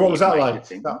 So what was that like?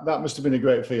 That must have been a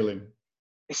great feeling.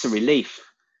 It's a relief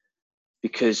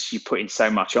because you put in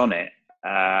so much on it.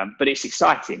 But it's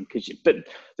exciting but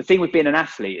the thing with being an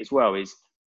athlete as well is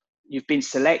you've been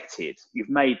selected, you've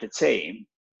made the team,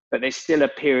 but there's still a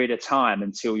period of time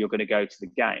until you're going to go to the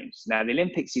games. Now the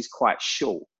Olympics is quite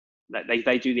short.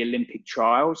 They do the Olympic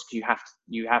trials. You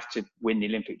have to win the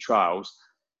Olympic trials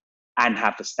and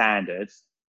have the standards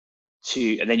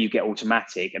and then you get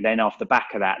automatic. And then off the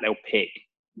back of that, they'll pick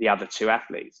the other two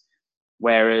athletes.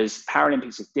 Whereas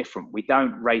Paralympics is different. We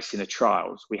don't race in the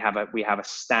trials. We have a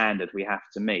standard we have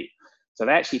to meet. So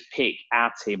they actually pick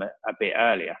our team a bit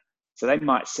earlier. So they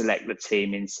might select the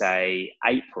team in, say,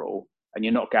 April, and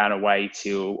you're not going away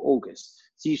till August.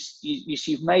 So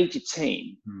you've made your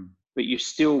team, but you've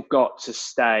still got to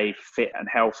stay fit and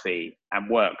healthy and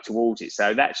work towards it.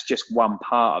 So that's just one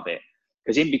part of it.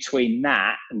 Because in between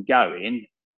that and going,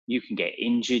 you can get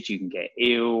injured, you can get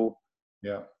ill.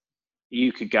 Yeah.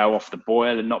 You could go off the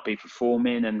boil and not be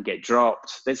performing and get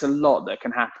dropped. There's a lot that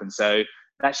can happen. So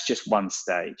that's just one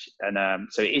stage. And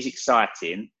so it is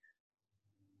exciting,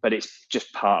 but it's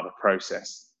just part of the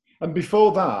process. And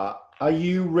before that, are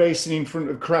you racing in front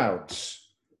of crowds?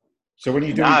 So when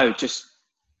you do... No, just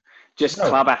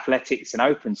club athletics and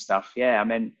open stuff. Yeah, I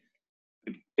mean,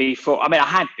 I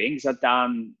had been, because I'd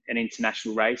done an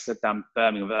international race. I'd done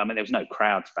Birmingham. I mean, there was no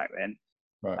crowds back then.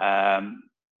 Right.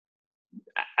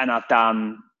 And I'd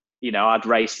done, I'd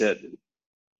raced at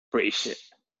British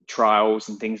trials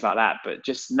and things like that, but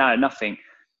just nothing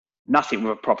with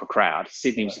a proper crowd.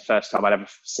 Sydney was the first time I'd ever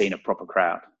seen a proper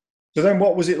crowd. So then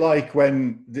what was it like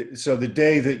when, the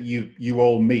day that you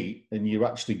all meet and you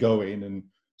actually go in, and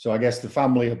so I guess the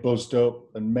family are buzzed up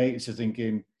and mates are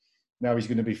thinking, now he's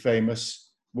going to be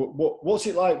famous. What's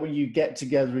it like when you get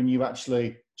together and you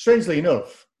actually, strangely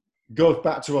enough, go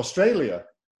back to Australia?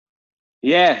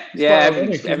 Yeah.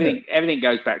 Everything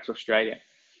goes back to Australia.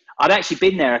 I'd actually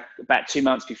been there about 2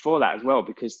 months before that as well,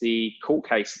 because the court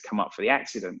case had come up for the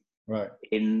accident. Right.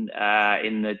 In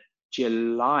the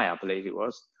July, I believe it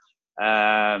was.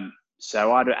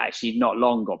 So I'd actually not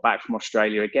long got back from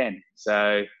Australia again.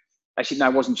 So actually, no,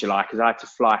 it wasn't July, because I had to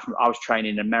fly I was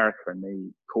training in America and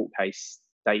the court case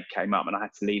date came up and I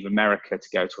had to leave America to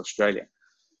go to Australia.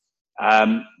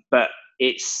 But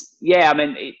it's,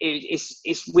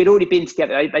 we'd already been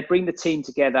together. They bring the team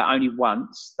together only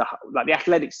once. The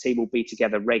athletics team will be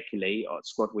together regularly at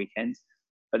squad weekends,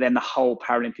 but then the whole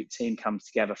Paralympic team comes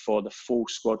together for the full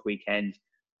squad weekend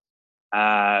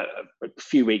a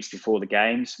few weeks before the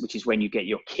games, which is when you get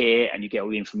your kit and you get all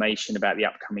the information about the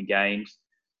upcoming games.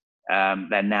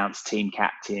 They announce team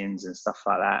captains and stuff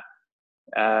like that.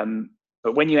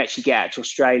 But when you actually get out to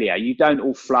Australia, you don't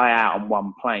all fly out on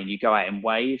one plane. You go out in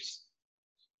waves.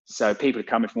 So people are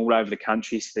coming from all over the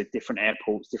country. So they're different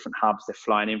airports, different hubs. They're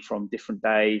flying in from different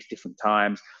days, different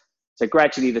times. So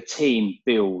gradually the team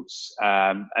builds.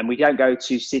 And we don't go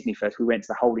to Sydney first. We went to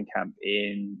the holding camp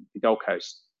in the Gold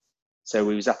Coast. So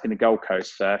we was up in the Gold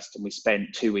Coast first, and we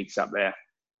spent 2 weeks up there,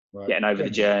 getting over the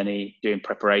journey, doing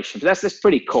preparation. But that's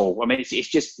pretty cool. I mean, it's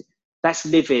just, that's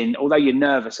living, although you're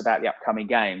nervous about the upcoming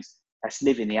games, that's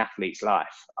living the athlete's life.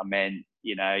 I mean,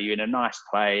 you're in a nice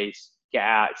place, get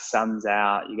out, sun's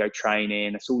out, you go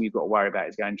training. That's all you've got to worry about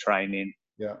is going training.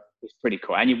 Yeah. It's pretty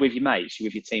cool. And you're with your mates, you're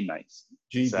with your teammates.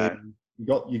 So, you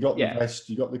got the vest,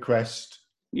 you got the crest.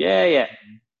 Yeah.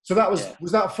 So that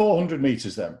was that 400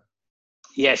 meters then?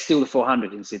 Yeah, still the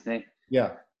 400 in Sydney.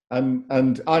 Yeah.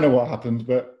 And I know what happened,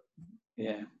 but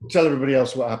tell everybody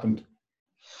else what happened.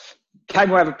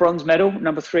 Came away with a bronze medal,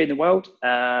 number 3 in the world.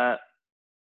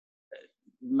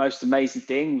 Most amazing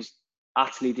thing, was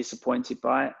utterly disappointed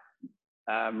by it.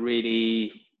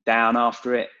 Really down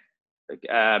after it,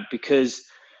 because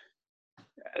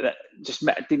just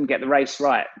didn't get the race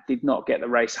right. Did not get the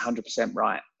race 100%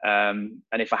 right. And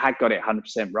if I had got it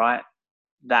 100% right,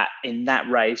 that in that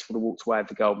race would have walked away with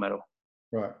the gold medal.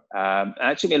 Right.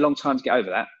 And it took me a long time to get over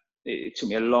that. It took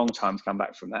me a long time to come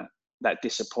back from that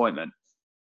disappointment.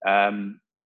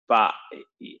 But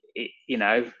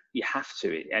you have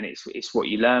to, and it's what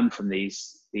you learn from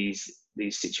these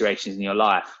these situations in your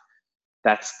life,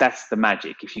 that's the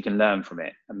magic. If you can learn from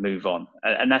it and move on,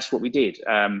 and that's what we did.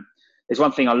 There's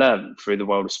one thing I learned through the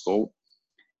world of sport: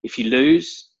 if you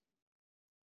lose,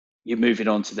 you're moving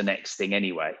on to the next thing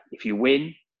anyway. If you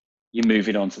win, you're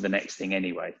moving on to the next thing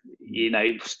anyway.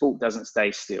 Sport doesn't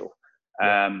stay still.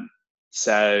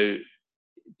 So,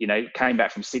 came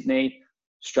back from Sydney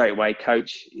straight away.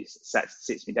 Coach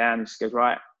sits me down and just goes,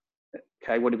 right,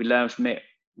 okay, what did we learn from it?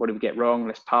 What did we get wrong?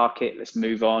 Let's park it. Let's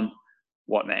move on.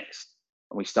 What next?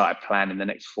 And we started planning the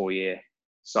next 4-year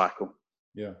cycle.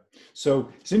 Yeah. So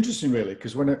it's interesting, really,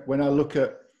 because when I look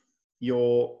at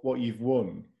what you've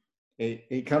won,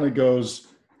 it kind of goes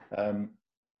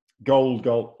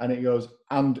gold, and it goes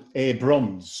and a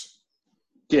bronze.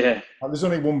 Yeah. And there's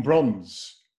only one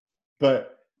bronze,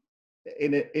 but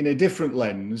in a different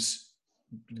lens,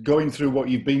 going through what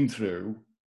you've been through,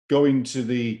 going to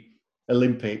the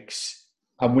Olympics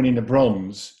and winning a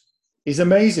bronze is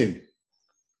amazing.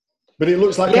 But it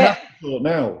looks like an afterthought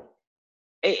now.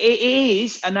 It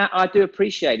is, and I do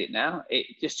appreciate it now. It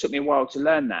just took me a while to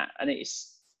learn that, and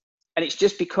it's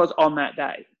just because on that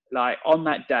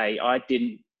day, I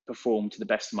didn't perform to the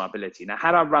best of my ability. Now,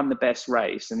 had I run the best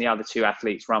race and the other two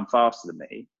athletes run faster than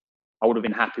me, I would have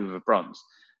been happy with a bronze.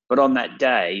 But on that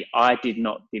day, I did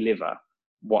not deliver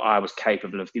what I was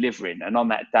capable of delivering. And on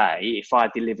that day, if I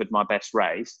delivered my best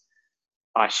race,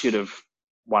 I should have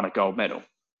won a gold medal.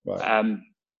 Right.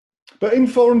 But in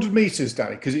 400 meters,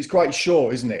 Danny, because it's quite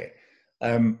short, isn't it?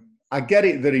 I get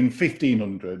it that in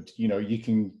 1500, you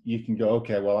can go,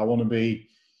 okay, well, I want to be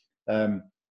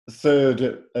third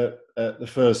at the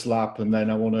first lap, and then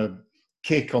I want to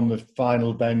kick on the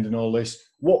final bend and all this.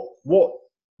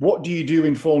 What do you do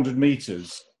in 400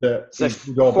 meters that is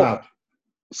good or bad?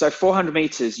 So 400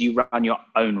 meters, you run your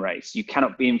own race. You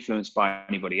cannot be influenced by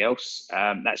anybody else.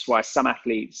 That's why some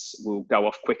athletes will go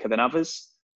off quicker than others.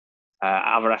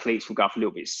 Other athletes will go off a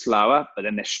little bit slower, but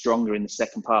then they're stronger in the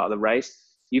second part of the race.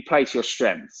 You play to your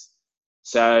strengths.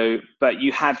 So, but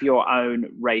you have your own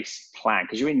race plan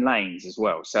because you're in lanes as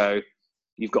well. So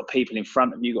you've got people in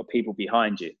front of you, you've got people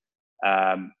behind you.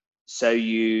 So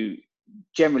you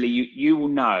generally, you will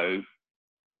know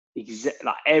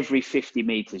like every 50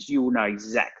 meters, you will know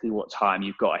exactly what time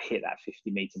you've got to hit that 50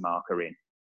 meter marker in.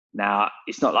 Now,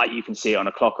 it's not like you can see it on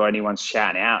a clock or anyone's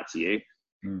shouting it out to you.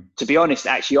 To be honest,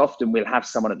 actually, often we'll have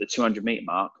someone at the 200 meter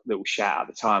mark that will shout out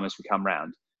the time as we come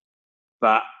round.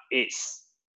 But that's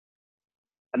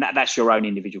your own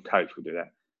individual coach will do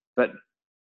that. But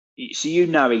so you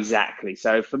know exactly.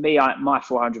 So for me, my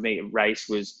 400 meter race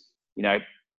was,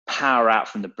 power out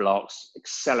from the blocks,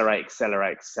 accelerate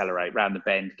round the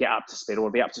bend, get up to speed, or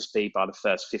be up to speed by the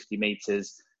first 50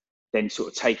 meters, then sort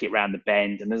of take it round the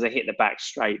bend. And as I hit the back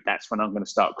straight, that's when I'm going to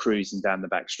start cruising down the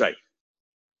back straight.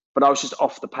 But I was just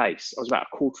off the pace. I was about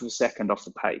a quarter of a second off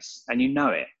the pace. And you know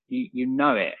it. You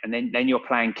know it. And then you're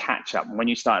playing catch up. And when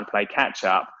you start to play catch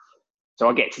up, so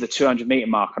I get to the 200 meter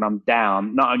mark and I'm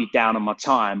down, not only down on my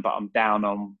time, but I'm down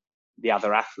on the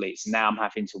other athletes. And now I'm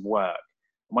having to work.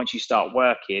 And once you start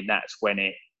working, that's when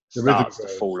it starts to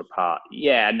fall apart.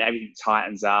 Yeah, and everything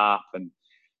tightens up. And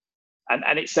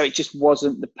it just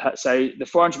wasn't so the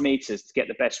 400 meters, to get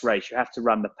the best race, you have to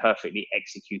run the perfectly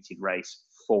executed race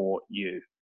for you.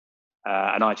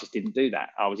 And I just didn't do that.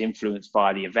 I was influenced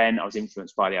by the event. I was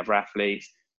influenced by the other athletes.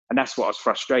 And that's what I was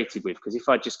frustrated with, because if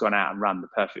I'd just gone out and run the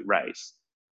perfect race,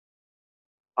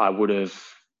 I would have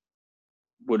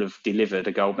delivered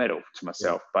a gold medal to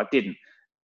myself, but I didn't.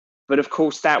 But of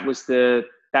course, that was the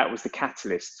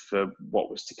catalyst for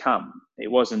what was to come. It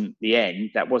wasn't the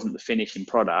end. That wasn't the finishing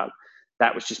product.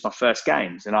 That was just my first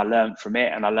games. And I learned from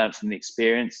it, and I learned from the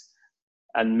experience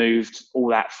and moved all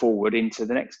that forward into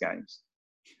the next games.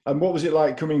 And what was it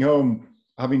like coming home,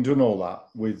 having done all that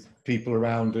with people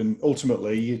around, and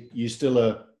ultimately you're still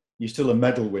a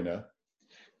medal winner?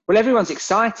 Well, everyone's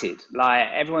excited. Like,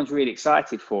 everyone's really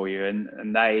excited for you,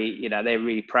 and they, they're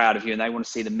really proud of you, and they want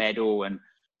to see the medal.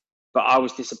 But I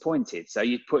was disappointed. So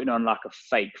you're putting on like a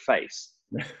fake face.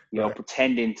 You're Right.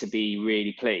 pretending to be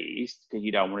really pleased because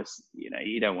you don't want to.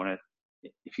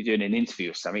 If you're doing an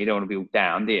interview or something, you don't want to be all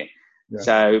down, do you? Yeah.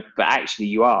 So, but actually,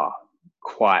 you are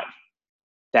quite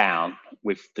down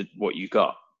with what you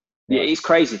got. Right. Yeah, it's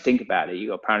crazy to think about it. You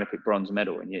got a Paralympic bronze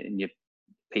medal and you're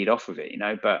peed off with it,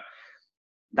 but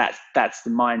that's the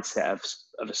mindset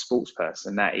of a sports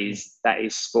person. That is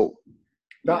sport.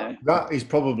 That is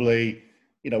probably,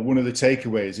 one of the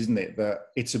takeaways, isn't it? That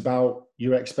it's about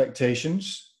your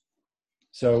expectations.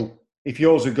 So if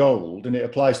yours are gold, and it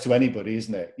applies to anybody,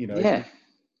 isn't it? Yeah.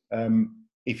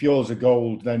 If yours are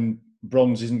gold, then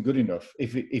bronze isn't good enough.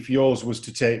 If yours was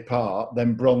to take part,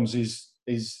 then bronze is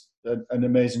an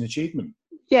amazing achievement.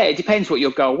 Yeah, it depends what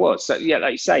your goal was. So yeah,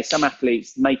 like you say, some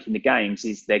athletes making the games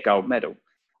is their gold medal.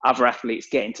 Other athletes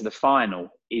getting to the final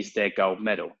is their gold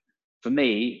medal. For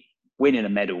me, winning a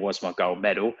medal was my gold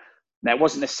medal. Now, it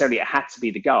wasn't necessarily it had to be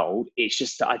the gold. It's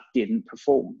just that I didn't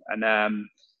perform. And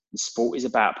the sport is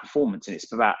about performance, and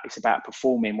it's about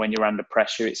performing when you're under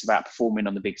pressure. It's about performing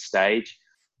on the big stage.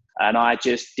 And I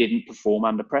just didn't perform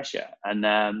under pressure. And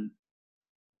that,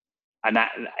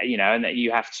 you know, and that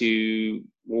you have to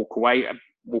walk away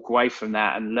from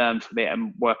that and learn from it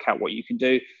and work out what you can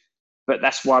do. But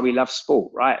that's why we love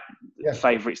sport, right? Yeah.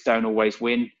 Favorites don't always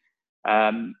win.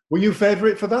 Were you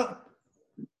favourite for that?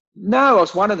 No, I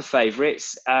was one of the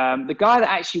favourites. The guy that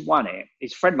actually won it,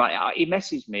 his friend, he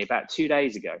messaged me about 2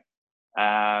 days ago.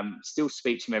 Still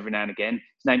speak to him every now and again.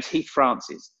 His name's Heath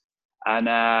Francis. And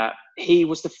he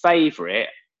was the favourite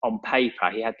on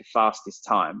paper. He had the fastest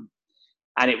time.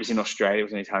 And it was in Australia. It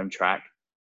was on his home track.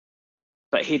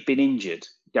 But he'd been injured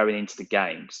going into the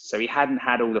games. So he hadn't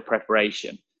had all the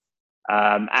preparation.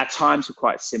 Our times were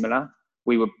quite similar.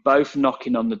 We were both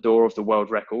knocking on the door of the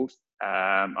world record.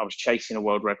 I was chasing a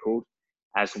world record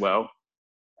as well,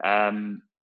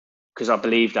 because I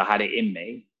believed I had it in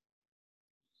me.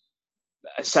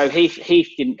 So Heath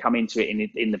didn't come into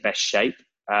it in the best shape.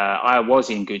 I was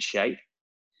in good shape.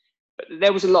 But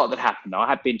there was a lot that happened. I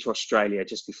had been to Australia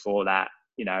just before that,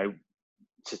 you know,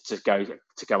 to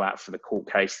go out for the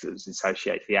court case that was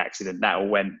associated with the accident. That all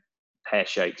went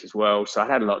pear-shaped as well. So I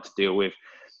had a lot to deal with.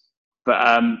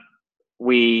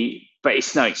 But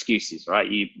it's no excuses, right?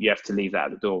 You have to leave that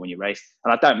at the door when you race.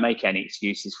 And I don't make any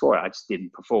excuses for it. I just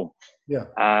didn't perform. Yeah.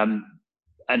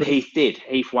 And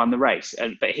Heath won the race.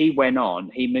 But he went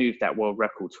on, he moved that world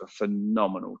record to a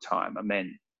phenomenal time. I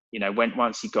mean, you know,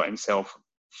 once he got himself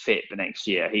fit the next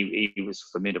year, he was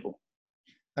formidable.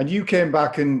 And you came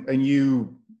back and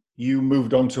you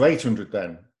moved on to 800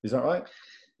 then, is that right?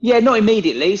 Yeah, not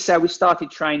immediately. So we started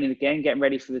training again, getting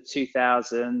ready for the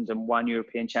 2001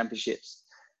 European Championships.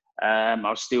 I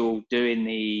was still doing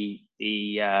the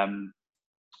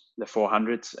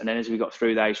 400s, and then as we got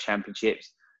through those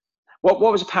championships, what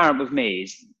was apparent with me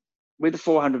is with the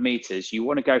 400 meters, you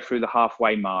want to go through the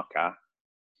halfway marker,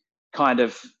 kind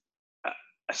of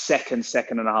a second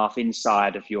and a half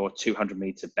inside of your 200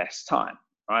 meter best time,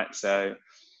 right? So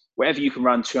wherever you can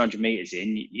run 200 meters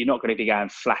in, you're not going to be going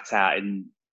flat out in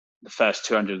the first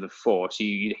 200 of the 4, so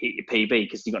you hit your PB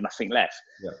because you've got nothing left.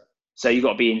 Yeah. So you've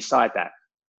got to be inside that.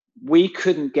 We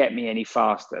couldn't get me any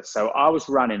faster, so I was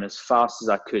running as fast as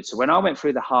I could. So when I went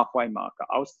through the halfway marker,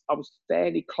 I was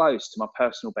fairly close to my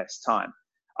personal best time.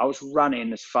 I was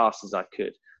running as fast as I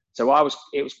could. So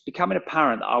it was becoming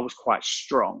apparent that I was quite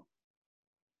strong,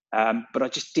 but I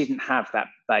just didn't have that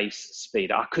base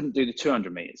speed. I couldn't do the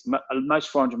 200 meters. Most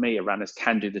 400 meter runners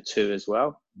can do the 2 as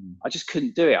well. I just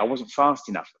couldn't do it. I wasn't fast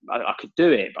enough. I could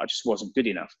do it, but I just wasn't good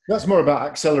enough. That's more about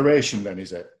acceleration then,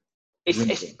 is it?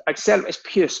 It's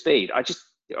pure speed.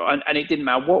 And it didn't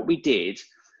matter what we did.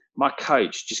 My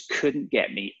coach just couldn't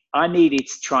get me. I needed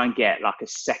to try and get like a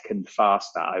second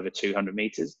faster over 200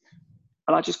 meters,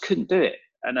 and I just couldn't do it.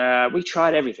 And we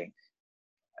tried everything.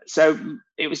 So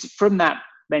it was from that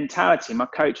mentality. My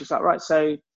coach was like, right,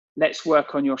 so let's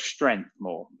work on your strength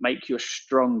more. Make you a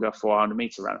stronger 400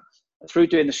 meter runner. And through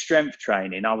doing the strength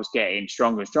training, I was getting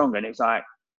stronger and stronger. And it was like,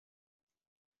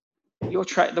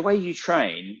 the way you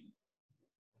train,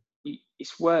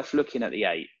 it's worth looking at the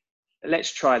 8.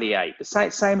 Let's try the 8.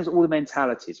 The same as all the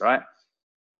mentalities, right?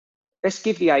 Let's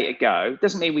give the 8 a go.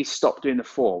 Doesn't mean we stopped doing the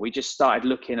 4. We just started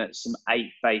looking at some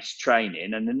 8-based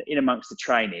training, and then in amongst the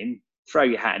training, throw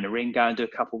your hat in the ring, go and do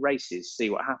a couple races, see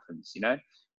what happens. You know,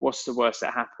 what's the worst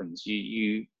that happens?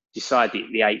 You decide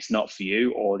the 8's not for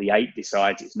you, or the 8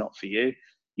 decides it's not for you.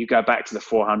 You go back to the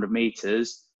 400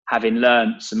 meters, having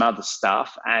learned some other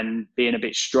stuff and being a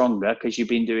bit stronger because you've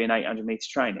been doing 800 meter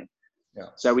training. Yeah.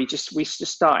 So we just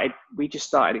started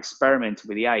experimenting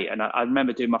with the 8, and I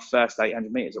remember doing my first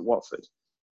 800 meters at Watford,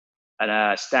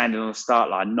 and standing on the start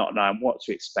line, not knowing what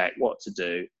to expect, what to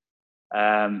do,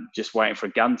 just waiting for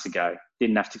a gun to go.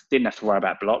 Didn't have to worry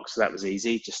about blocks, so that was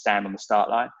easy. Just stand on the start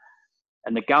line,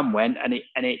 and the gun went, and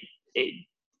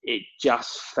it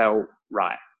just felt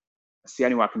right. That's the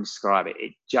only way I can describe it.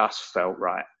 It just felt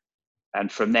right,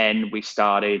 and from then we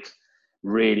started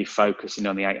really focusing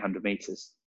on the 800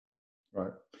 meters.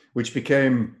 Right, which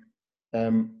became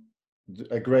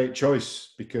a great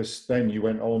choice, because then you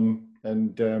went on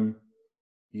and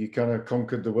you kind of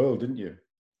conquered the world, didn't you?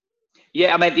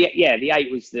 Yeah, I mean, the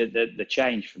 8 was the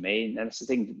change for me, and that's the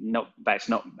thing.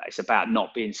 It's about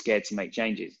not being scared to make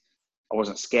changes. I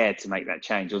wasn't scared to make that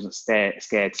change. I wasn't scared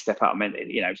to step up. I mean,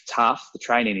 you know, it's tough. The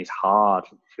training is hard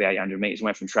for the 800 meters. I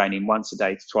went from training once a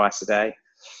day to twice a day.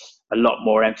 A lot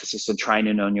more emphasis on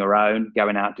training on your own,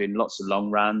 going out, doing lots of long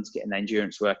runs, getting the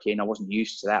endurance work in. I wasn't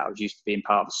used to that. I was used to being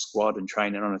part of a squad and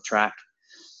training on a track.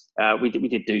 We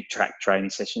did do track training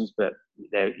sessions, but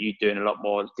you're doing a lot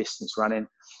more distance running.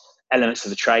 Elements of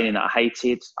the training that I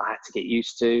hated, I had to get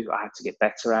used to, I had to get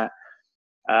better at.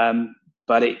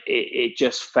 But it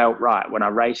just felt right. When I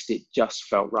raced, it just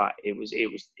felt right.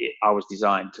 I was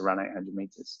designed to run 800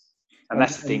 meters. And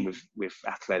that's the thing with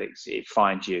athletics, it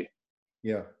finds you.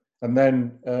 Yeah. And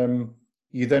then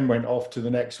you then went off to the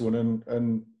next one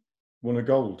and won a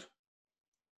gold.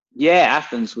 Yeah,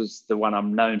 Athens was the one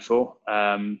I'm known for.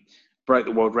 Broke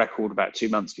the world record about 2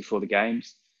 months before the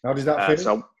games. How does that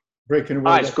feel? Breaking a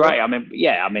world record? It's great. I mean,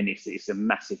 it's a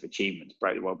massive achievement to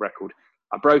break the world record.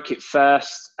 I broke it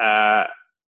first at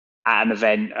an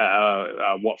event,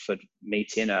 a Watford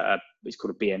meeting. It's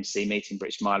called a BMC meeting,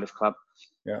 British Mileage Club.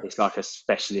 Yeah. It's like a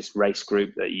specialist race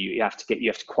group that you have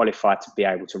to qualify to be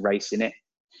able to race in it.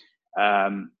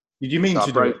 Did you mean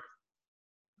to do it?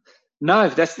 No,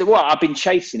 I've been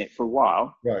chasing it for a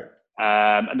while. Right.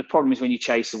 And the problem is when you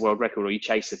chase a world record or you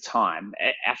chase a time,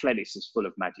 athletics is full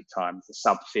of magic times. The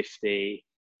sub 50,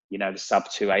 the sub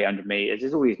 2 800 meters.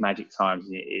 There's all these magic times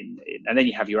and then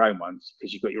you have your own ones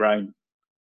because you've got your own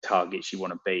targets you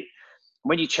want to beat.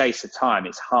 When you chase a time,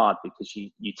 it's hard because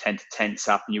you tend to tense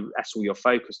up and that's all you're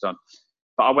focused on.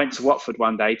 But I went to Watford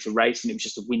one day to race and it was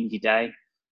just a windy day.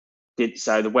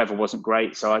 So the weather wasn't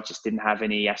great. So I just didn't have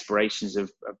any aspirations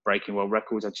of breaking world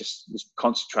records. I just was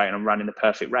concentrating on running the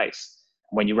perfect race.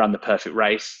 When you run the perfect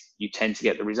race, you tend to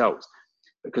get the results.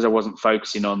 Because I wasn't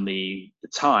focusing on the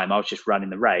time, I was just running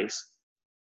the race.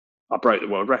 I broke the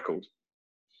world record.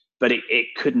 But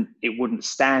it wouldn't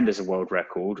stand as a world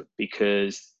record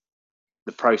because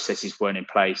the processes weren't in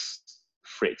place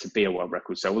for it to be a world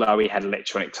record. So although we had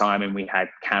electronic timing, we had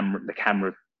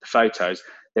the photos,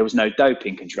 there was no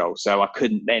doping control. So I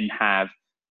couldn't then have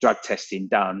drug testing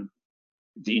done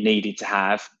that you needed to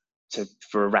have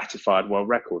for a ratified world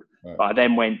record. Right. But I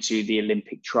then went to the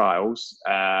Olympic trials,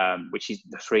 which is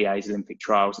the 3A's Olympic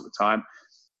trials at the time.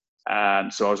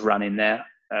 So I was running there.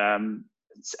 And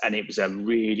it was a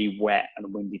really wet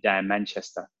and windy day in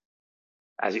Manchester,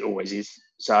 as it always is.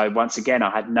 So once again, I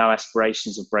had no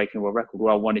aspirations of breaking a world record.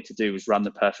 All I wanted to do was run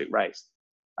the perfect race.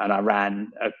 And I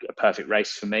ran a perfect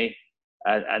race for me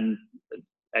and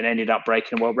ended up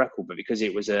breaking a world record. But because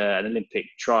it was an Olympic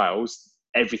trials,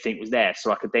 everything was there.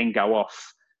 So I could then go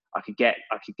off. I could get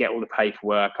all the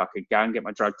paperwork. I could go and get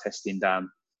my drug testing done.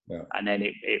 Yeah. And then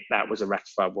that was a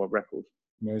ratified world record.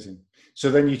 Amazing. So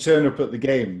then you turn up at the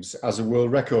games as a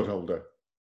world record holder.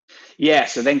 Yeah.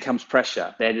 So then comes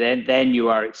pressure. Then you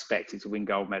are expected to win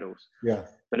gold medals. Yeah.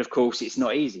 But of course, it's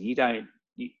not easy.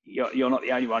 You're not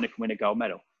the only one who can win a gold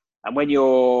medal. And when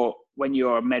you're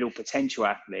a medal potential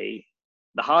athlete,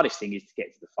 the hardest thing is to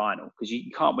get to the final because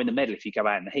you can't win the medal if you go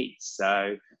out in the heats.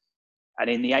 So, and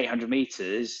in the 800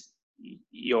 meters,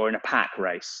 you're in a pack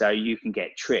race, so you can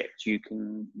get tripped. You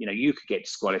could get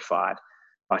disqualified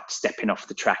by stepping off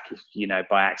the track,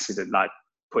 by accident, like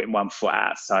putting one foot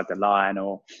outside the line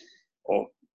or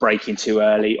braking too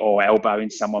early or elbowing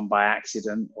someone by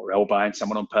accident or elbowing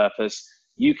someone on purpose.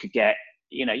 You can get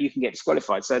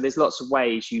disqualified. So there's lots of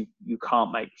ways you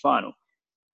can't make the final.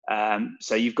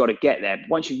 So you've got to get there. But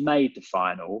once you've made the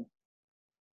final,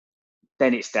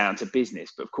 then it's down to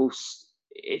business. But of course,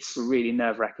 it's a really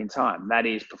nerve-wracking time. That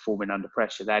is performing under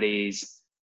pressure. That is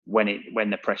when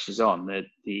the pressure's on.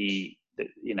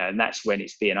 And that's when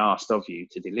it's being asked of you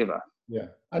to deliver. Yeah,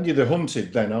 and you're the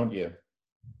hunted then, aren't you?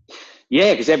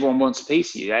 Yeah, because everyone wants a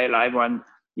piece of you. Like everyone,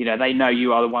 they know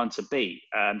you are the one to beat.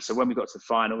 So when we got to the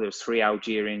final, there was 3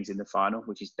 Algerians in the final,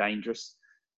 which is dangerous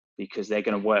because they're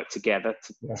going to work together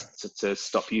to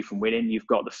stop you from winning. You've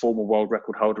got the former world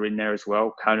record holder in there as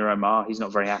well, Conor Omar. He's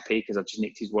not very happy because I've just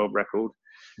nicked his world record.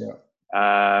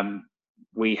 Yeah.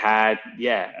 We had,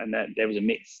 and there was a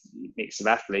mix of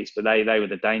athletes, but they were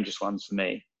the dangerous ones for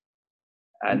me.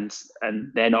 And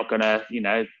they're not gonna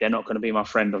be my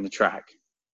friend on the track.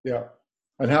 Yeah.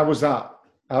 And how was that?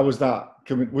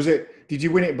 Coming? Did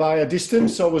you win it by a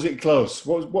distance or was it close?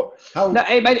 How? No,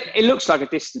 it looks like a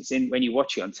distance when you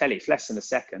watch it on telly. It's less than a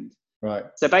second. Right.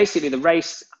 So basically the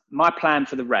race, my plan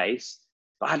for the race,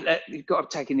 you've got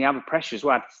to take in the other pressure as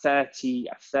well. I had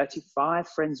 35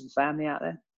 friends and family out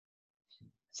there.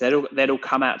 So they'd all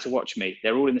come out to watch me.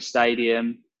 They're all in the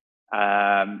stadium,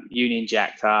 Union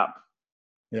jacked up,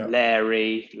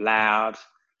 Larry, loud.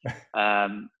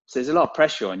 So there's a lot of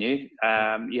pressure on you.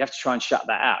 You have to try and shut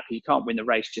that out. You can't win the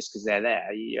race just because they're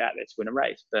there. You're out there to win a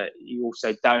race, but you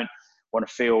also don't want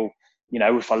to feel,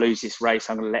 if I lose this race,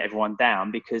 I'm going to let everyone down,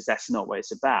 because that's not what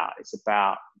it's about. It's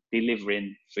about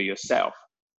delivering for yourself.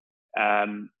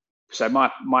 So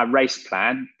my race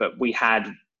plan, but we had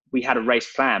a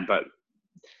race plan, but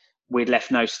we'd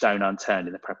left no stone unturned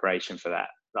in the preparation for that.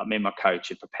 Like, me and my coach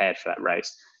had prepared for that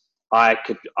race. I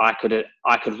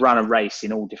could run a race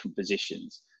in all different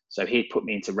positions. So he'd put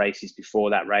me into races before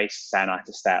that race, saying I had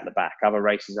to stay at the back. Other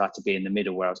races I had to be in the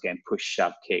middle, where I was getting push,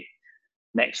 shove, kick.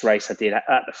 Next race I did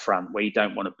at the front, where you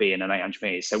don't want to be in an 800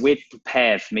 meters. So we'd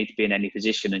prepared for me to be in any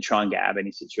position and try and get out of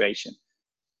any situation.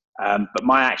 But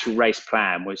my actual race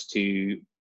plan was to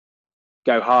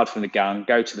go hard from the gun,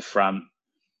 go to the front,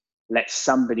 let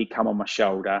somebody come on my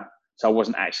shoulder. So I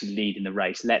wasn't actually leading the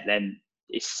race. Let them,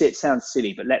 it sounds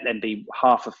silly, but let them be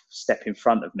half a step in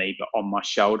front of me, but on my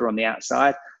shoulder on the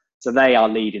outside. So they are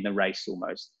leading the race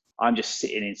almost. I'm just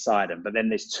sitting inside them. But then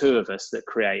there's two of us that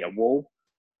create a wall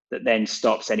that then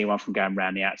stops anyone from going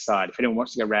around the outside. If anyone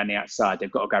wants to go around the outside,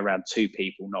 they've got to go around two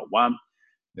people, not one.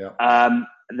 Yeah.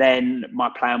 Then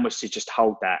my plan was to just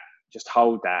hold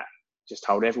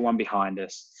everyone behind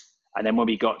us. And then when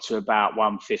we got to about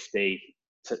 150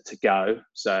 to go,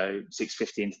 so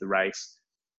 650 into the race,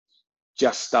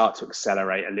 just start to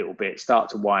accelerate a little bit, start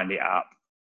to wind it up,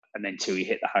 and then till you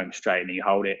hit the home straight and you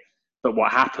hold it. But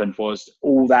what happened was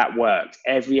all that worked.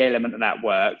 Every element of that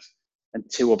worked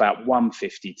until about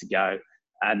 150 to go,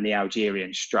 and the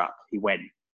Algerian struck. He went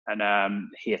and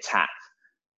he attacked.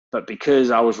 But because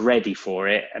I was ready for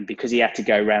it, and because he had to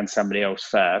go around somebody else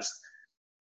first,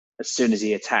 as soon as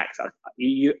he attacked,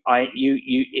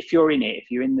 if you're in it, if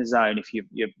you're in the zone, if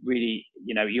you're really,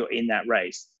 you're in that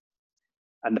race,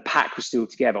 and the pack was still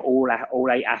together, all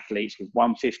 8 athletes with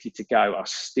 150 to go are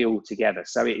still together.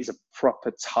 So it is a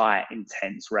proper tight,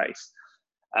 intense race.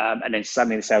 And then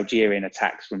suddenly this Algerian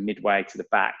attacks from midway to the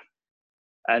back.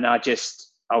 And I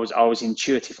was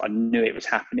intuitive. I knew it was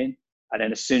happening. And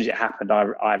then as soon as it happened,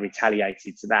 I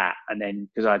retaliated to that. And then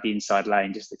because I had the inside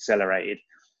lane, just accelerated.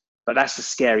 But that's a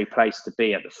scary place to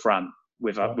be at the front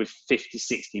with 50,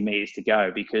 60 meters to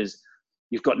go, because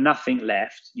you've got nothing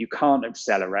left. You can't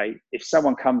accelerate. If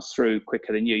someone comes through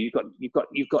quicker than you,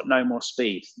 you've got no more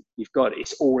speed.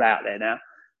 It's all out there now.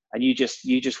 And you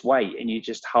just wait, and you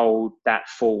just hold that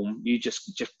form. You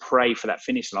just pray for that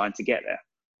finish line to get there.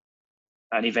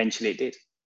 And eventually it did.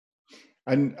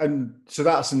 And so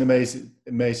that's an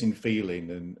amazing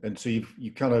feeling. And so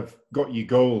you've kind of got your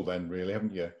goal then, really,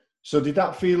 haven't you? So did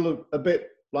that feel a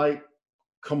bit like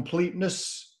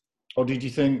completeness, or did you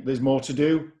think there's more to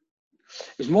do?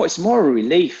 It's more a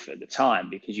relief at the time,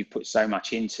 because you put so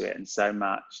much into it, and so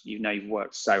much, you've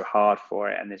worked so hard for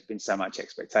it, and there's been so much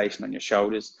expectation on your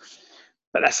shoulders.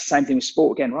 But that's the same thing with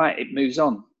sport again, right? It moves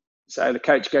on. So the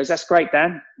coach goes, "That's great,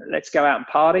 Dan. Let's go out and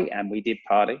party." And we did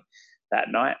party that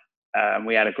night.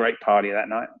 We had a great party that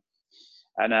night.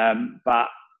 And but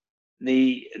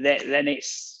then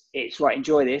it's right.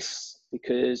 Enjoy this,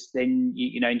 because then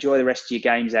you enjoy the rest of your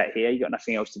games out here. You got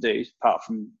nothing else to do apart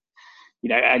from.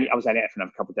 I was only out for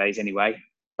another couple of days anyway.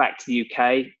 Back to the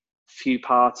UK, few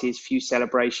parties, few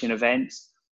celebration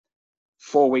events.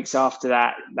 4 weeks after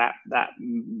that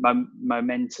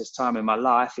momentous time in my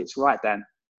life, it's right then.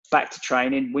 Back to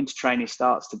training. Winter training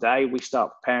starts today. We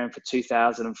start preparing for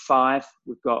 2005.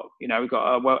 We've got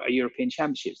a European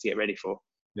Championships to get ready for.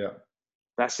 Yeah.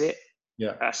 That's it.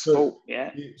 Yeah. That's sport.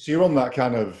 Yeah. So you're on that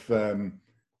kind of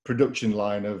production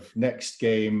line of next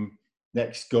game,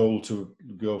 next goal to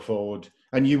go forward,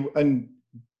 and do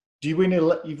you win?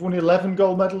 You've won 11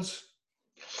 gold medals.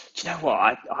 Do you know what?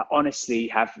 I honestly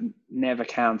have never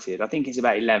counted. I think it's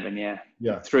about 11. Yeah.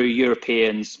 Yeah. Through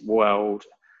Europeans, world,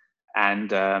 and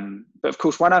but of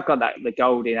course, when I got the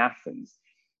gold in Athens,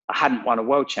 I hadn't won a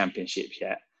world championships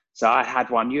yet. So I had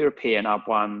won European. I'd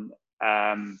won.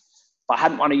 I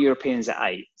hadn't won a Europeans at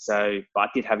 8. So, but I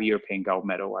did have a European gold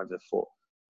medal over the 4.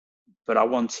 But I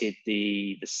wanted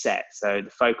the set. So the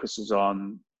focus was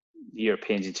on the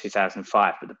Europeans in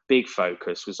 2005, but the big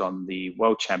focus was on the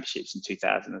World Championships in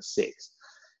 2006,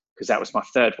 because that was my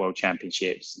 3rd World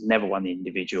Championships, never won the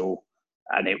individual,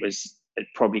 and it was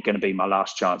probably going to be my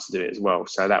last chance to do it as well.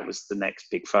 So that was the next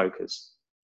big focus.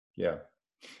 Yeah.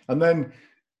 And then,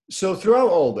 so throughout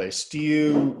all this, do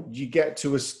you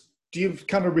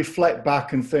kind of reflect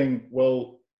back and think,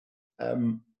 well,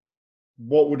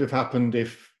 what would have happened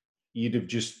if you'd have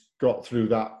just got through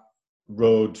that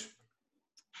road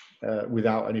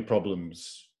without any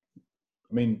problems?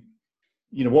 I mean,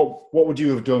 what would you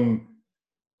have done?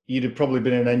 You'd have probably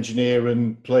been an engineer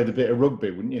and played a bit of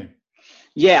rugby, wouldn't you?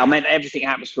 Yeah, I mean, everything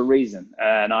happens for a reason,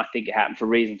 and I think it happened for a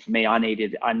reason for me. I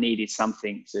needed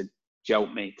something to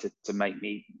jolt me, to make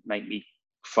me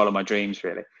follow my dreams.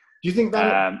 Really. Do you think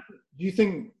that? Um, Do you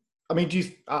think? I mean, do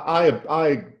you?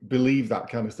 I believe that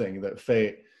kind of thing, that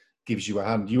fate gives you a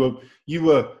hand. You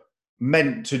were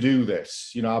meant to do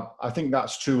this. You know, I think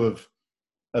that's true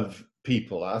of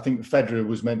people. I think Federer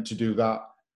was meant to do that.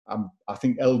 I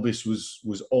think Elvis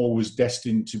was always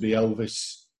destined to be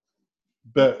Elvis.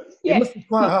 But it yeah, must be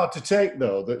quite hard to take,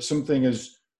 though, that something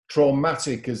as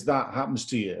traumatic as that happens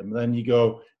to you, and then you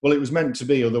go, "Well, it was meant to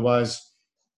be. Otherwise,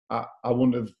 I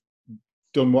wouldn't have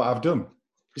done what I've done."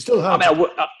 It's still I hard mean,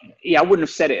 to. I wouldn't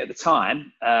have said it at the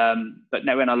time, but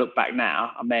now when I look back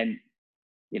now, I mean,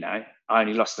 you know, I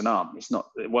only lost an arm. It's not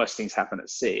the worst things happen at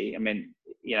sea. I mean,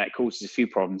 you know, it causes a few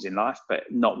problems in life, but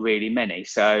not really many.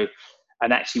 So,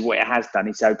 and actually what it has done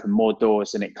is opened more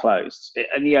doors than it closed.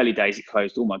 In the early days, it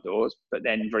closed all my doors, but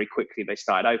then very quickly they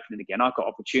started opening again. I got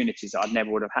opportunities that I never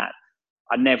would have had.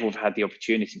 I never would have had the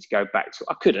opportunity to go back to,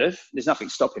 I could have, there's nothing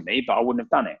stopping me, but I wouldn't have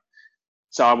done it.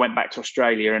 So I went back to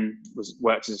Australia and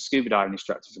worked as a scuba diving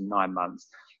instructor for 9 months.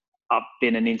 I've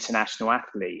been an international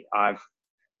athlete. I've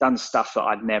done stuff that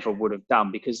I never would have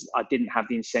done because I didn't have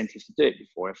the incentive to do it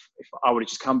before. If I would have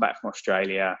just come back from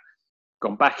Australia,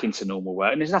 gone back into normal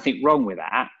work, and there's nothing wrong with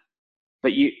that,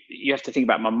 but you have to think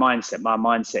about my mindset. My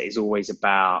mindset is always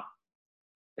about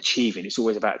achieving. It's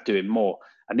always about doing more.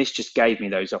 And this just gave me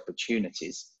those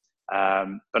opportunities.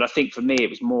 But I think for me, it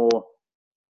was more,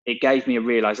 it gave me a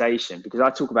realization, because I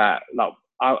talk about, like,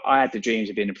 I had the dreams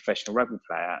of being a professional rugby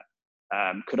player.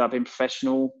 Could I have been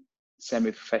professional,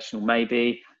 semi-professional?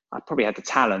 Maybe. I probably had the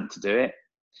talent to do it.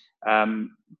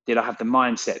 Did I have the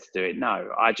mindset to do it? No.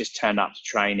 I just turned up to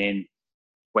training,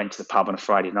 went to the pub on a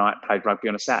Friday night, played rugby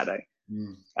on a Saturday.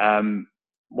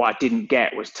 What I didn't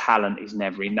get was talent is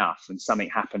never enough. And something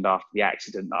happened after the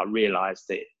accident that I realized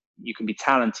that you can be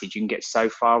talented, you can get so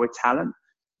far with talent.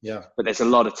 Yeah. But there's a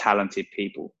lot of talented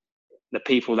people. The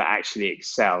people that actually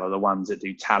excel are the ones that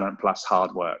do talent plus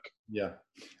hard work. Yeah.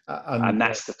 And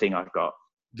that's the thing I've got.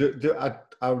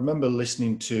 I remember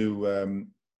listening to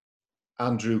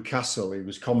Andrew Castle. He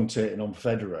was commentating on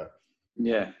Federer.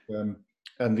 Yeah.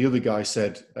 And the other guy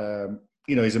said,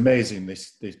 you know, he's amazing.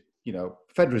 This, you know,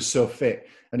 Federer's so fit.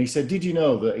 And he said, did you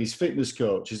know that his fitness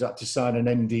coach has had to sign an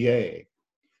NDA?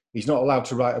 He's not allowed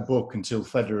to write a book until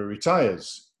Federer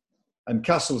retires. And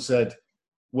Castle said,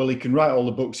 well, he can write all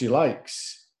the books he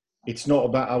likes. It's not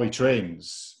about how he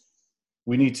trains.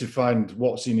 We need to find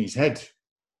what's in his head.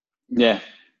 Yeah.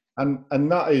 And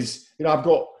that is, you know, I've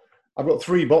got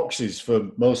 3 boxes for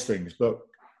most things, but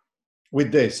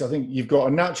with this, I think you've got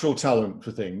a natural talent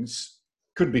for things.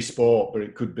 Could be sport, but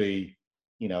it could be,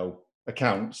 you know,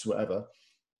 accounts, whatever.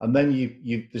 And then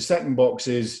you the second box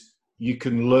is you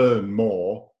can learn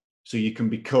more, so you can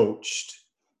be coached,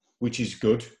 which is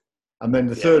good. And then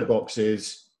the third box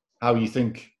is how you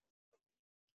think.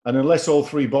 And unless all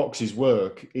 3 boxes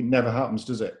work, it never happens,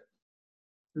 does it?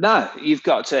 No, you've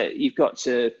got to be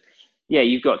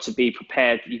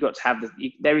prepared. You've got to have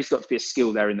there has got to be a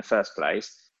skill there in the first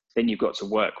place. Then you've got to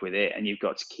work with it, and you've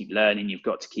got to keep learning. You've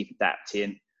got to keep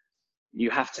adapting. You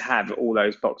have to have all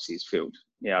those boxes filled.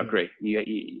 Yeah, I agree.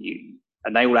 You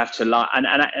and they all have to line,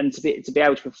 and to be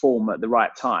able to perform at the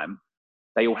right time,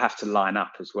 they all have to line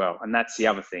up as well. And that's the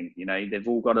other thing. You know, they've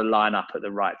all got to line up at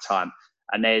the right time.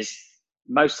 And there's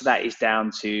most of that is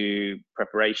down to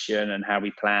preparation and how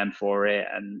we plan for it.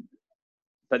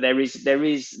 But there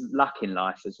is luck in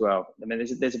life as well. I mean,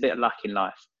 there's a bit of luck in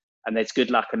life, and there's good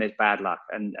luck and there's bad luck,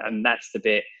 and that's the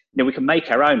bit. You know, we can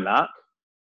make our own luck,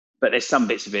 but there's some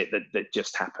bits of it that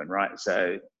just happen, right?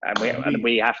 So, and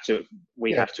we have to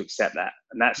accept that,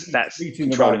 and that's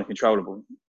controlling the controllable.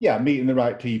 Yeah, meeting the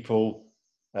right people,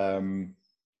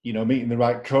 you know, meeting the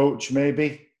right coach,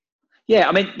 maybe. Yeah,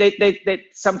 I mean, they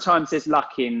sometimes there's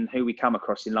luck in who we come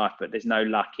across in life, but there's no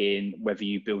luck in whether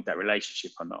you build that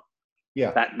relationship or not.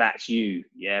 Yeah, that's you.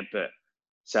 Yeah, but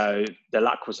so the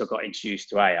luck was I got introduced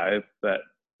to AO, but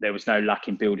there was no luck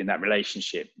in building that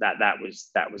relationship. That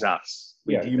was us.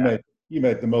 You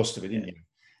made the most of it, didn't you?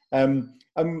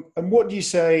 And what do you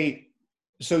say?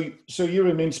 So you're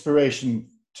an inspiration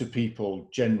to people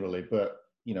generally, but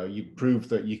you know, you proved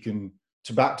that you can.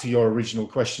 To back to your original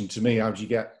question to me, how do you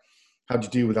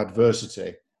deal with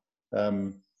adversity?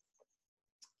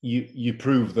 You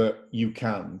prove that you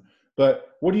can. But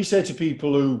what do you say to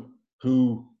people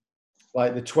who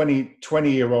like the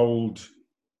 20-year-old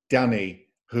Danny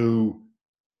who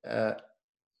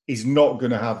is not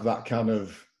going to have that kind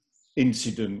of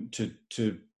incident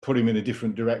to put him in a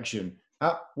different direction?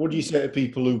 What do you say to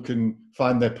people who can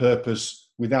find their purpose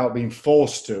without being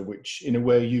forced to, which in a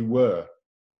way you were.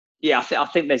 Yeah, I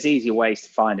think there's easier ways to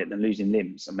find it than losing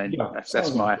limbs. I mean, Yeah,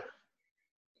 that's my.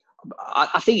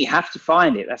 I think you have to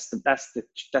find it. That's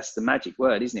the magic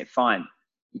word, isn't it? Find.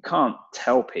 You can't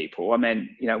tell people. I mean,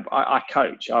 you know, I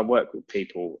coach. I work with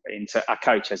people. I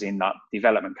coach as in like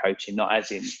development coaching, not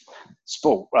as in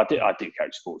sport. Well, I do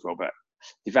coach sport as well, but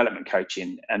development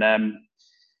coaching. And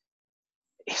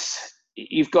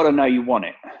you've got to know you want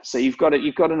it. So you've got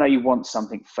to know you want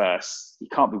something first. You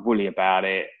can't be woolly about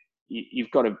it.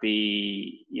 You've got to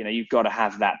be, you know, you've got to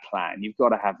have that plan. You've got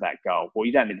to have that goal. Well,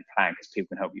 you don't need a plan because people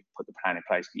can help you put the plan in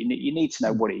place. But you need to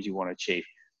know what it is you want to achieve.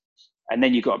 And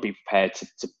then you've got to be prepared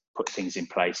to put things in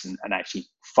place and actually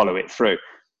follow it through.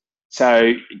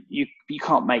 So you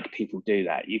can't make people do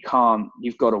that. You've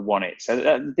got to want it. So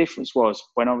the difference was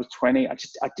when I was 20,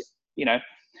 you know,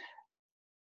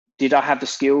 did I have the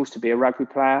skills to be a rugby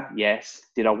player? Yes.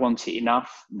 Did I want it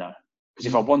enough? No. Because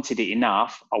if I wanted it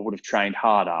enough, I would have trained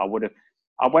harder.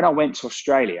 When I went to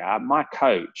Australia, my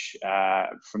coach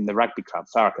from the rugby club,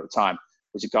 Thurrock at the time,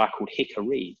 was a guy called Hicker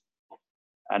Reid.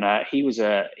 And he was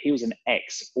an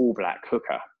ex All Black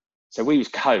hooker. So we was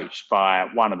coached by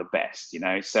one of the best, you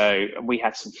know. So we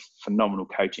had some phenomenal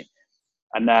coaching.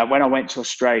 And when I went to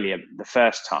Australia the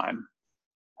first time,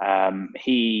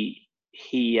 he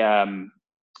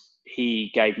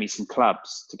gave me some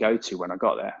clubs to go to when I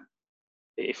got there,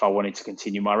 if I wanted to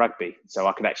continue my rugby. So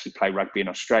I could actually play rugby in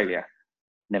Australia.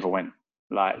 Never went,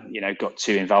 like, you know, got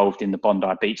too involved in the Bondi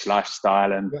Beach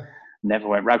lifestyle and never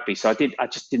went rugby. So I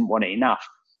just didn't want it enough.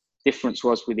 Difference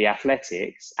was with the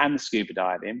athletics and the scuba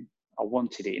diving, I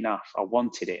wanted it enough. I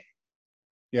wanted it.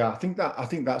 Yeah, I think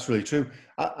that's really true.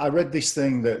 I read this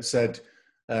thing that said,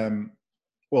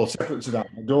 well, separate to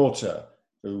that, my daughter,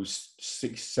 who was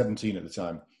 17 at the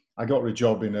time, I got her a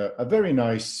job in a very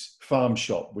nice farm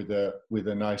shop with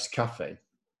a nice cafe.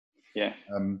 Yeah.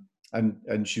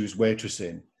 And she was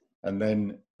waitressing, and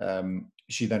then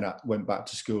she then went back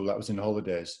to school. That was in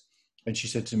holidays, and she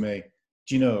said to me,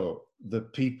 "Do you know, the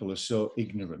people are so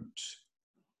ignorant?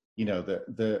 You know,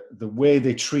 the way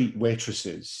they treat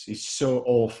waitresses is so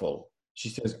awful." She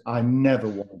says, "I never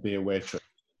want to be a waitress."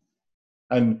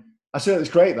 And I said, "It's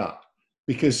great that,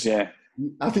 because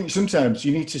I think sometimes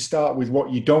you need to start with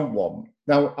what you don't want."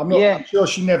 Now, I'm sure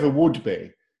she never would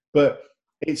be, but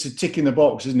it's a tick in the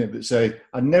box, isn't it, that say,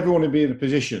 I never want to be in a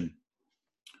position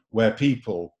where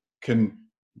people can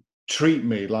treat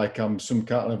me like I'm some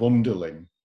kind of underling.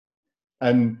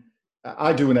 And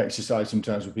I do an exercise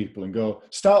sometimes with people and go,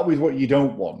 start with what you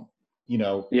don't want. You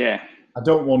know, I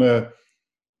don't want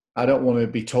to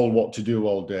be told what to do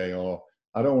all day, or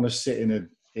I don't want to sit in a,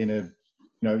 you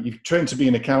know, you've trained to be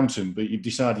an accountant, but you've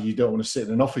decided you don't want to sit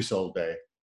in an office all day.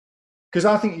 Because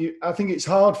I think it's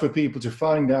hard for people to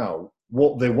find out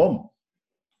what they want.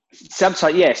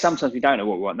 Sometimes we don't know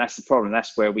what we want. That's the problem.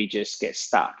 That's where we just get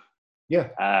stuck. Yeah.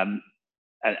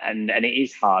 And it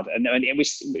is hard. And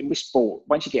with sport,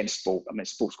 once you get into sport, I mean,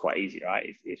 sport's quite easy,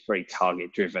 right? It's very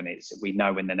target driven. We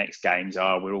know when the next games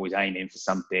are. We're always aiming for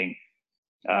something.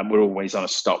 We're always on a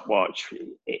stopwatch.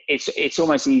 It's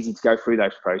almost easy to go through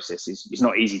those processes. It's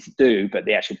not easy to do, but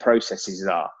the actual processes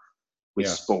are with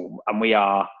sport. And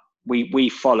we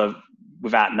follow,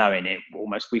 without knowing it,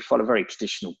 we follow very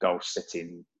traditional goal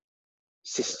setting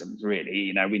systems, really.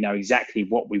 You know, we know exactly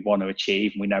what we want to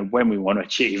achieve, and we know when we want to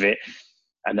achieve it,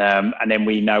 and then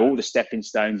we know all the stepping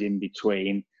stones in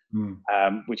between,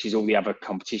 which is all the other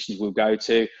competitions we'll go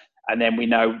to, and then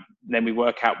we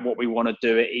work out what we want to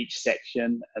do at each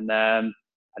section, and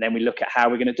then we look at how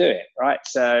we're going to do it, right?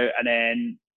 So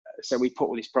we put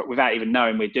all this without even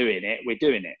knowing we're doing it.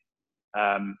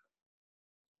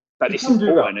 But it's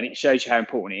important, and it shows you how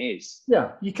important it is.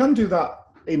 Yeah, you can do that.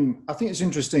 I think it's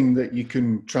interesting that you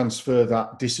can transfer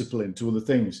that discipline to other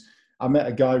things. I met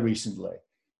a guy recently,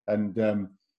 and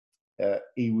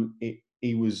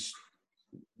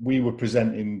we were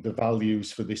presenting the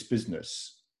values for this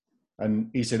business,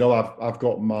 and he said, "Oh, I've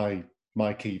got my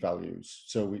key values."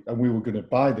 So we were going to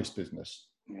buy this business.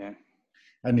 Yeah.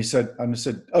 And I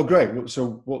said, "Oh, great.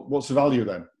 So what's the value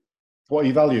then? What are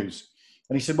your values?"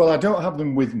 And he said, "Well, I don't have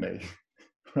them with me,"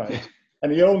 right?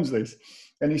 And he owns this.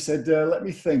 And he said, "Let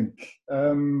me think."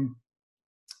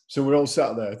 So we're all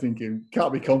sat there thinking,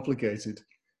 can't be complicated.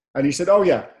 And he said, "Oh,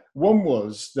 yeah, one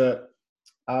was that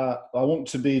I want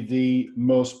to be the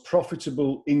most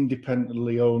profitable,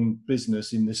 independently owned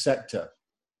business in the sector."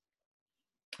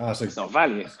 I said, "It's not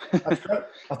value."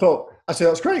 I said,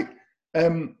 "That's great.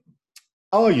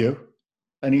 Are you?"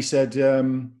 And he said,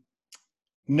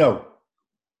 "No."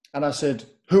 And I said,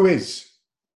 "Who is?"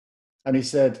 And he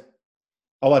said,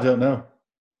 "Oh, I don't know."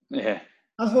 Yeah.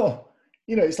 I thought,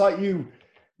 you know, it's like you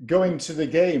going to the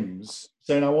games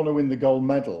saying, I want to win the gold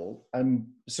medal, and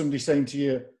somebody saying to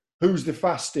you, who's the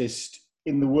fastest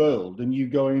in the world? And you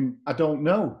going, I don't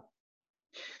know.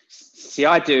 See,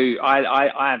 I do. I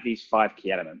have these 5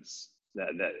 key elements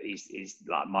that is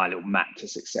like my little map to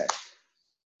success,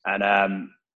 and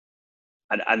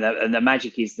the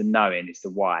magic is the knowing, it's the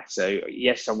why. So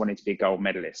yes, I wanted to be a gold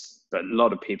medalist, but a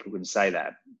lot of people wouldn't say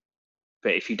that.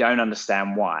 But if you don't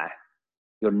understand why,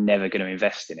 you're never going to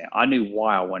invest in it. I knew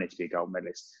why I wanted to be a gold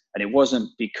medalist, and it wasn't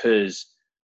because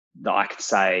that I could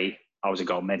say I was a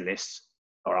gold medalist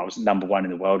or I was number 1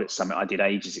 in the world at something I did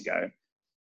ages ago.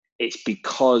 It's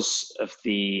because of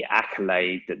the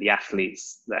accolade that the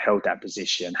athletes that held that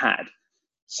position had.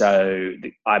 So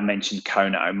I mentioned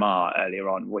Kona Omar earlier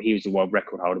on. Well, he was the world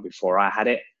record holder before I had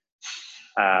it.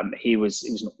 He was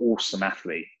an awesome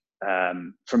athlete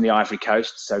from the Ivory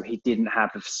Coast. So he didn't have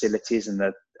the facilities and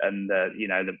the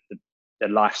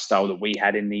lifestyle that we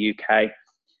had in the UK.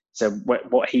 So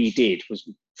what he did was,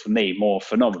 for me, more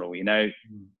phenomenal. You know,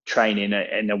 training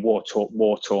in a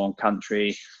war-torn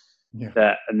country.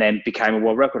 Yeah. And then became a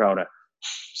world record holder.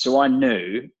 So I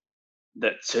knew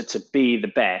that to be the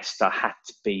best, I had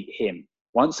to beat him.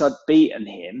 Once I'd beaten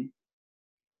him,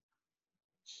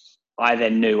 I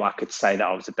then knew I could say that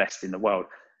I was the best in the world.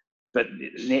 But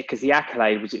because the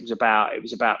accolade was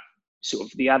about sort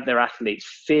of the other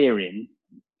athletes fearing.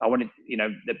 I wanted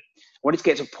to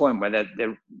get to a point where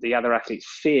the other athletes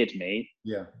feared me,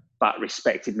 yeah, but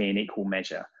respected me in equal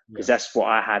measure, because that's what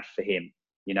I had for him.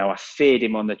 You know, I feared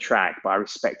him on the track, but I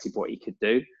respected what he could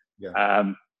do.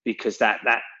 Yeah. Because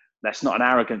that's not an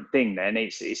arrogant thing. Then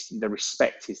it's the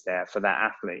respect is there for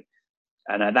that athlete,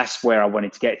 and that's where I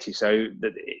wanted to get to. So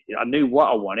I knew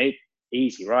what I wanted.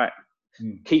 Easy, right?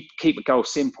 Keep the goal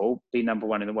simple. Be number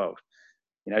 1 in the world.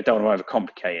 You know, don't want to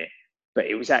overcomplicate it. But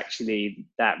it was actually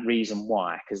that reason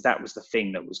why, because that was the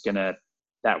thing that was gonna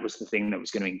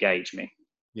engage me.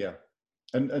 Yeah.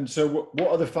 And so what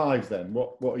are the 5 then?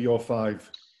 What are your 5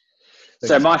 things?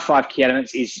 So my 5 key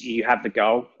elements is you have the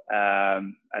goal,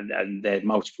 and there are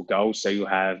multiple goals. So you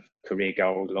have career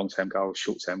goals, long-term goals,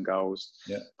 short-term goals,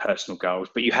 personal goals,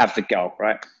 but you have the goal,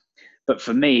 right? But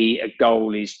for me, a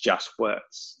goal is just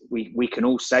words. We can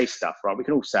all say stuff, right? We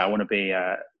can all say, I want to be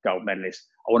a gold medalist.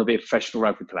 I want to be a professional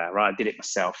rugby player, right? I did it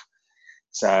myself.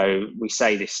 So we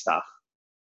say this stuff.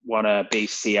 Want to be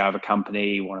CEO of a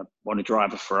company, want to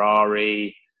drive a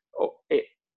Ferrari.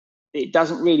 It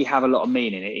doesn't really have a lot of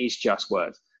meaning. It is just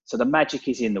words. So the magic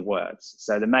is in the words.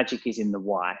 So the magic is in the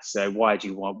why. So why do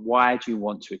you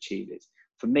want to achieve it?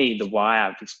 For me, the why,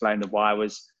 I've explained the why,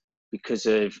 was because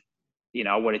of, you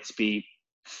know, I wanted to be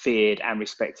feared and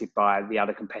respected by the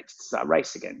other competitors that I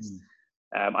race against.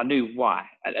 I knew why.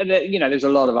 And you know, there's a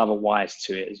lot of other whys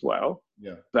to it as well.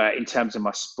 Yeah. But in terms of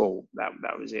my sport,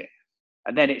 that was it.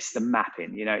 And then it's the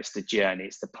mapping, you know, it's the journey,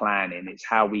 it's the planning, it's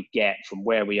how we get from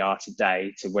where we are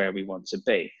today to where we want to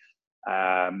be.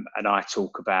 And I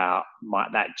talk about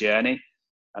that journey,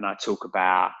 and I talk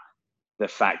about the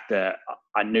fact that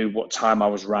I knew what time I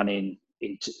was running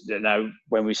into, you know,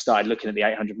 when we started looking at the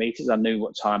 800 meters, I knew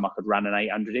what time I could run an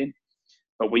 800 in.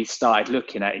 But we started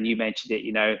looking at, and you mentioned it,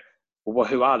 you know, well,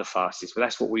 who are the fastest? Well,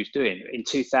 that's what we was doing. In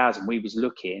 2000, we was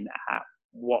looking at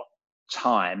what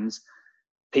times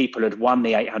people had won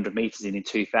the 800 meters in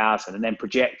 2000, and then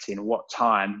projecting what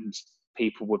times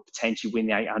people would potentially win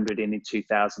the 800 in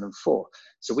 2004.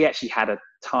 So we actually had a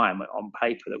time on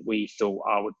paper that we thought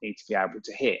I would need to be able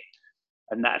to hit.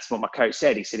 And that's what my coach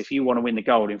said. He said, if you want to win the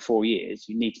gold in 4 years,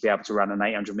 you need to be able to run an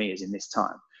 800 meters in this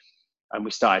time. And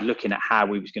we started looking at how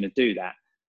we was going to do that.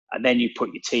 And then you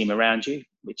put your team around you,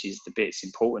 which is the bit that's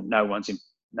important. No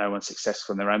one's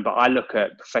successful on their own. But I look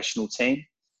at professional team,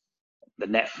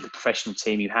 the professional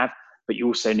team you have, but you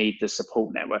also need the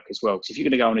support network as well. Because if you're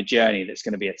going to go on a journey that's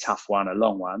going to be a tough one, a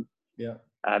long one,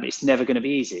 it's never going to be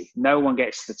easy. No one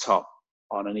gets to the top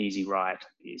on an easy ride.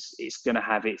 It's going to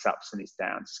have its ups and its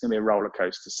downs. It's going to be a roller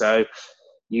coaster. So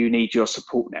you need your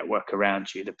support network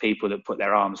around you, the people that put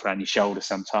their arms around your shoulder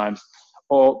sometimes,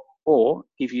 or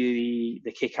give you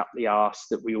the kick up the arse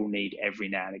that we all need every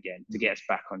now and again to get us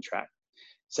back on track.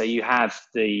 So you've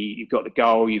got the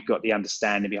goal, you've got the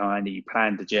understanding behind it, you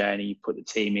plan the journey, you put the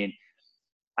team in,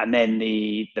 and then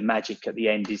the magic at the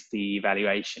end is the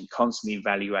evaluation, constantly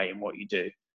evaluating what you do.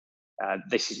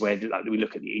 This is where we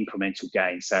look at the incremental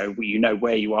gain. So you know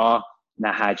where you are,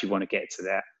 now how do you want to get to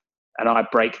there? And I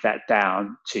break that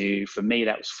down to, for me,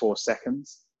 that was 4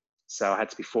 seconds. So I had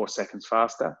to be 4 seconds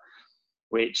faster,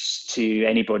 which to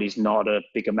anybody's not a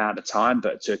big amount of time,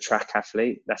 but to a track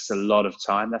athlete, that's a lot of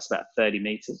time. That's about 30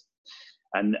 meters.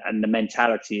 And the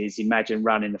mentality is, imagine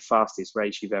running the fastest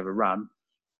race you've ever run.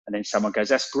 And then someone goes,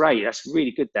 that's great. That's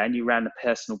really good, Dan. You ran the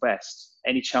personal best.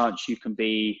 Any chance you can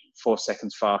be 4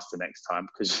 seconds faster next time?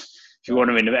 Because if you want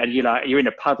to win, and you're in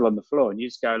a puddle on the floor and you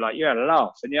just go like, you had a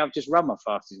laugh and I've just run my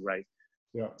fastest race.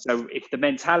 Yeah. So if the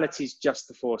mentality is just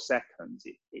the 4 seconds,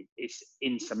 it's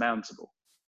insurmountable.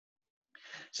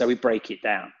 So we break it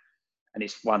down, and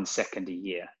it's 1 second a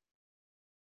year.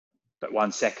 But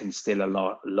 1 second's still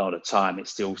a lot of time.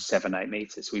 It's still 7-8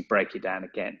 meters. So we break it down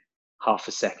again, half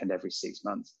a second every 6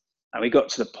 months. And we got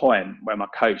to the point where my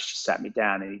coach sat me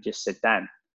down and he just said, Dan,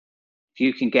 if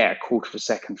you can get a quarter of a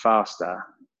second faster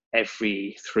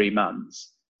every 3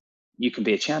 months, you can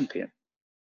be a champion.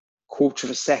 Quarter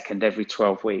of a second every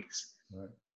 12 weeks. Right.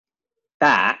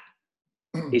 That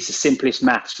is the simplest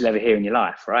maths you'll ever hear in your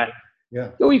life, right?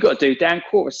 Yeah. All you've got to do, Dan,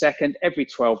 quarter of a second every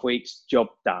 12 weeks, job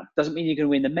done. Doesn't mean you're going to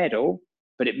win the medal,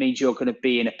 but it means you're going to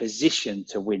be in a position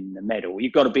to win the medal.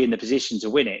 You've got to be in the position to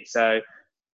win it. So,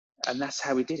 and that's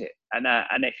how we did it. And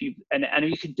if you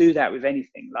can do that with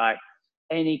anything, like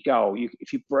any goal,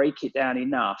 if you break it down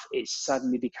enough, it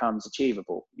suddenly becomes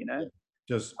achievable. You know,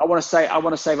 just I want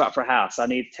to save up for a house. I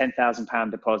need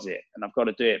 £10,000 deposit, and I've got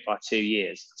to do it by 2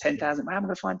 years. 10,000. How am I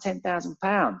going to find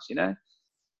 £10,000? You know,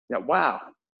 wow.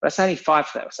 That's only it's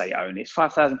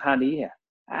 £5,000 a year.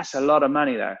 That's a lot of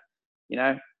money though, you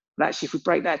know. But actually, if we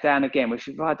break that down again, we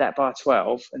divide that by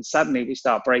 12, and suddenly we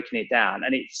start breaking it down,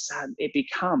 and it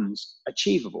becomes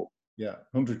achievable. Yeah,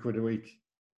 100 quid a week.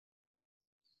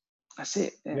 That's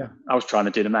it. Yeah. I was trying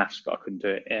to do the maths, but I couldn't do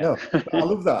it. Yeah. No, I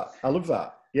love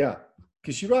that. Yeah,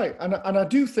 because you're right, and I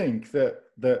do think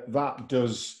that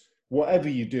does whatever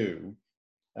you do.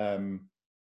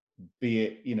 Be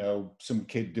it, you know, some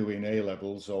kid doing A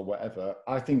levels or whatever,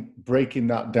 I think breaking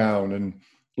that down and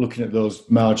looking at those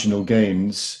marginal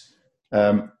gains,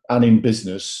 and in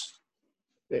business,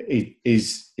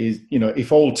 is you know,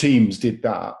 if all teams did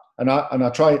that, and I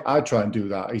try and do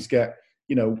that, is get,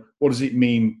 you know, what does it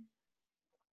mean?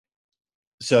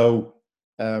 So,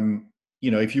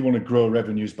 you know, if you want to grow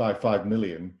revenues by 5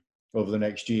 million over the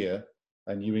next year,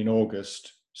 and you're in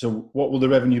August, so what will the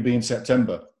revenue be in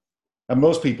September? And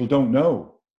most people don't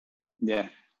know. Yeah.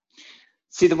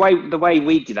 See, the way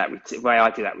we did that the way I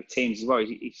did that with teams as well, is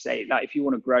you say, like, if you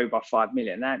want to grow by 5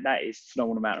 million, that is a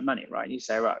phenomenal amount of money, right? You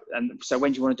say, right, and so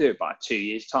when do you want to do it by? 2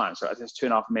 years' time. So that's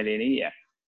 2.5 million a year.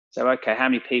 So, okay, how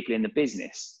many people in the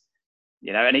business?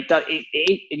 You know, and and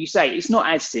you say it's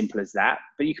not as simple as that,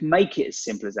 but you can make it as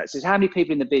simple as that. So how many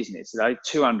people in the business? So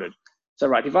 200. So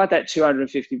right, divide that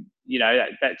 250, you know,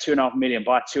 that 2.5 million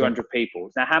by 200 people.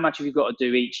 Now, how much have you got to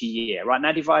do each year? Right,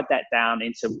 now divide that down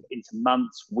into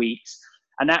months, weeks,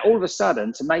 and now all of a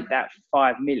sudden, to make that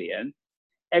 5 million,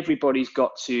 everybody's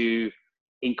got to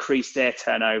increase their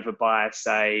turnover by,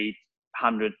 say,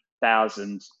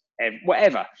 100,000,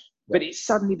 whatever. But it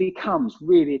suddenly becomes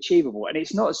really achievable, and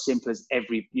it's not as simple as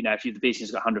you know, if the business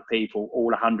has got 100 people,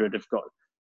 all 100 have got.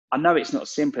 I know it's not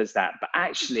as simple as that, but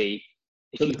actually,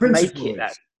 if you make it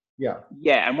that,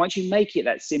 and once you make it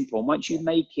that simple, and once you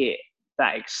make it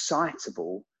that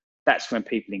excitable, that's when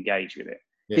people engage with it.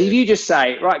 Because if you just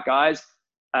say, right, guys,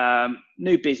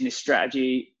 new business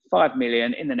strategy, 5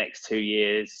 million in the next 2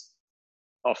 years,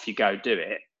 off you go, do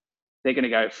it. They're going to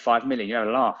go 5 million. You're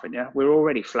having a laugh, and we're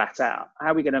already flat out.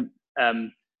 How are we going to?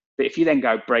 But if you then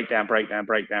go break down,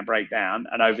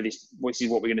 and over this is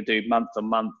what we're going to do month on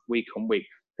month, week on week,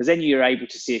 because then you're able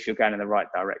to see if you're going in the right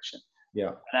direction.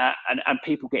 Yeah. And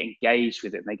people get engaged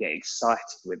with it, and they get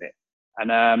excited with it.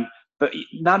 And but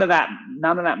none of that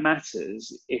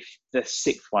matters if the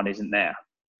 6th one isn't there.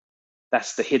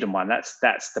 That's the hidden one. That's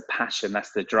the passion.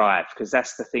 That's the drive, because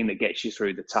that's the thing that gets you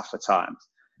through the tougher times.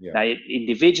 Yeah. Now,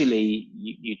 individually,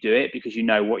 you do it because you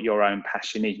know what your own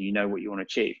passion is, and you know what you want to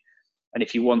achieve. And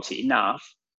if you want it enough,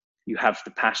 you have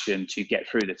the passion to get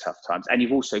through the tough times. And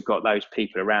you've also got those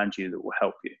people around you that will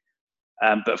help you.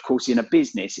 But of course, in a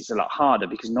business, it's a lot harder,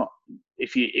 because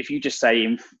if you just say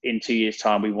in 2 years'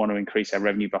 time, we want to increase our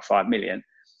revenue by 5 million,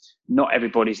 not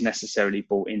everybody's necessarily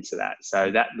bought into that.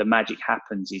 So that the magic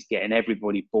happens is getting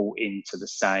everybody bought into the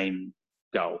same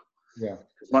goal. Yeah.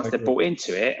 Once they're bought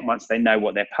into it, and once they know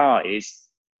what their part is,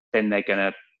 then they're going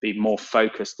to be more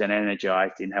focused and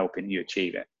energized in helping you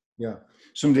achieve it. Yeah.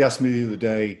 Somebody asked me the other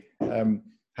day,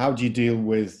 how do you deal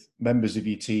with members of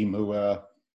your team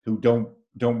who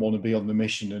don't want to be on the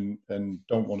mission and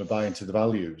don't want to buy into the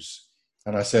values?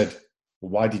 And I said,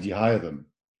 well, why did you hire them?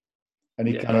 And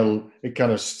he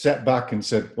kind of stepped back and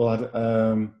said, well,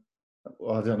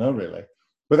 I don't know really.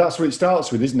 But that's where it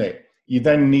starts with, isn't it? You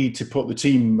then need to put the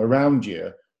team around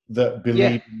you that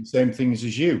believe in the same things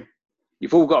as you.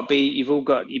 you've all got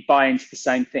you buy into the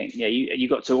same thing. Yeah, you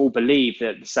got to all believe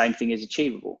that the same thing is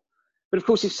achievable. But of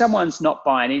course, if someone's not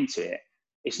buying into it,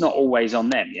 it's not always on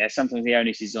them. Yeah, sometimes the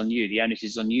onus is on you. The onus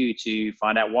is on you to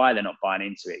find out why they're not buying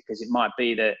into it, because it might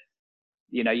be that,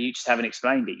 you know, you just haven't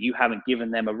explained it. You haven't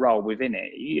given them a role within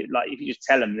it. If you just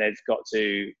tell them they've got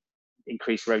to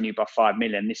increase revenue by 5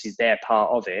 million, this is their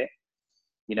part of it.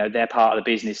 You know, their part of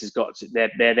the business has got to,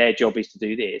 their job is to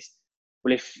do this.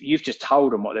 Well, if you've just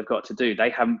told them what they've got to do,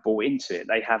 they haven't bought into it.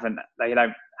 They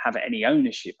don't have any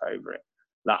ownership over it.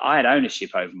 Like, I had ownership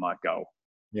over my goal.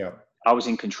 Yeah. I was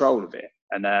in control of it.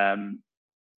 And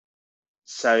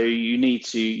so you need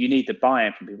the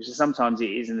buy-in from people. So sometimes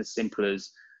it isn't as simple as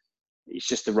it's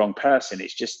just the wrong person.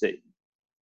 It's just that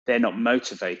they're not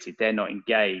motivated. They're not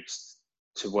engaged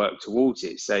to work towards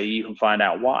it. So you can find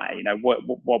out why. You know,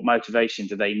 what motivation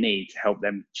do they need to help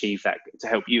them achieve that, to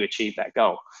help you achieve that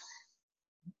goal?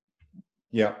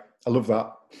 Yeah, I love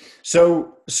that.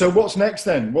 So what's next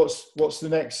then? What's the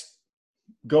next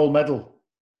gold medal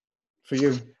for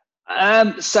you?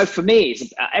 So for me,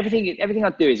 it's everything I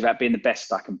do is about being the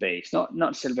best I can be. It's not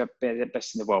necessarily about being the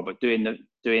best in the world, but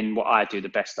doing what I do the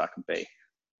best I can be.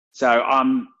 So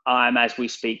I'm as we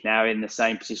speak now in the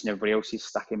same position everybody else is,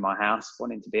 stuck in my house,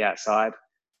 wanting to be outside.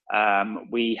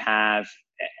 We have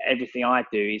everything I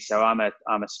do is, so I'm a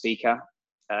speaker.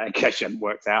 In case you haven't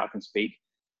worked out, I can speak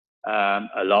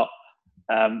a lot.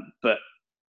 But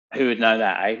who would know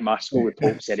that, eh? My school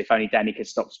report said if only Danny could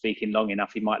stop speaking long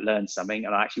enough, he might learn something.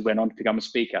 And I actually went on to become a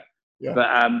speaker. Yeah.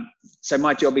 But so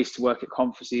my job is to work at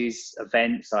conferences,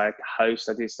 events, I host,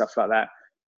 I do stuff like that.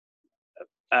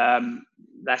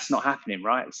 That's not happening,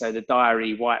 right? So the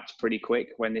diary wiped pretty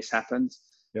quick when this happened.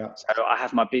 Yeah. So I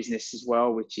have my business as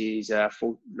well, which is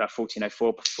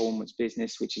 1404 Performance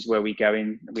Business, which is where we go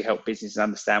in, we help businesses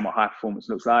understand what high performance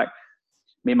looks like.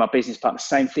 Me and my business partner,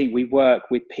 same thing. We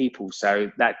work with people,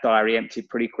 so that diary emptied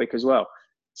pretty quick as well.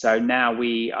 So now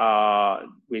we've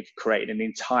created an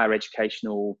entire a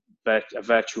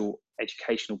virtual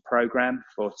educational program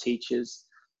for teachers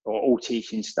or all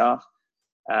teaching staff,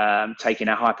 taking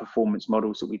our high performance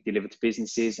models that we deliver to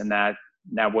businesses, and now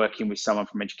working with someone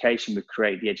from education. We've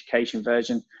created the education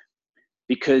version,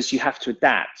 because you have to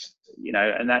adapt, you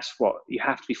know, and that's what you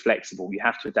have to be flexible. You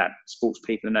have to adapt. Sports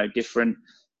people are no different.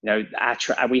 You know,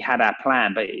 we had our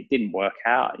plan, but it didn't work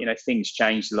out. You know, things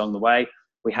changed along the way.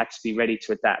 We had to be ready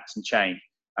to adapt and change,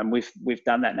 and we've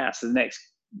done that now. So the next,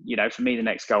 you know, for me, the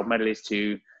next gold medal is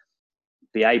to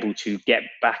be able to get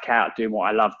back out doing what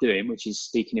I love doing, which is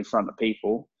speaking in front of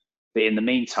people. But in the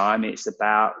meantime, it's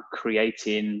about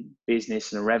creating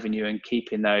business and revenue and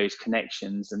keeping those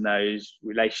connections and those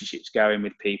relationships going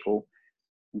with people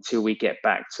until we get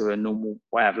back to a normal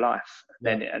way of life.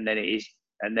 Yeah. And then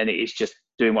it is just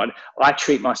doing what I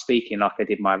treat my speaking like I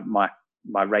did my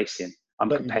racing. I'm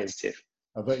competitive.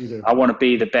 I bet you do. I want to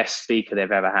be the best speaker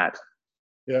they've ever had.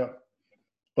 Yeah.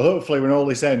 Well, hopefully when all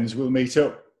this ends, we'll meet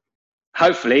up.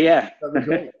 Hopefully, yeah. That'd be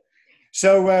great.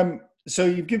 So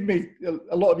you've given me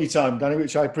a lot of your time, Danny,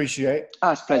 which I appreciate. Oh,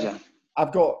 it's a pleasure.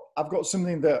 I've got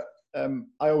something that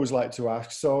I always like to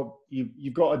ask. So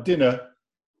you've got a dinner,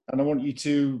 and I want you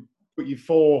to put your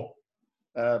four,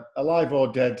 alive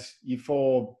or dead, your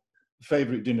four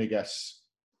favourite dinner guests.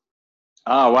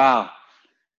 Oh, wow.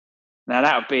 Now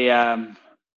that would be,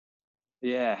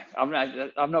 yeah. I'm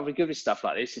not very good with stuff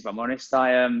like this, if I'm honest.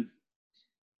 I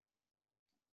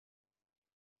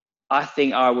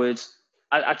think I would.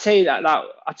 I tell you that. Like,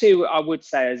 I tell you what I would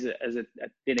say as a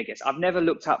dinner guest. I've never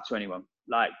looked up to anyone,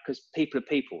 like, because people are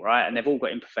people, right? And they've all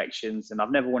got imperfections, and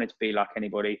I've never wanted to be like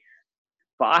anybody.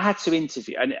 But I had to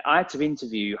interview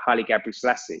Haile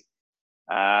Gebrselassie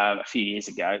a few years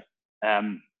ago,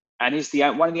 and he's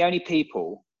one of the only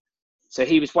people. So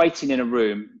he was waiting in a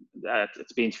room to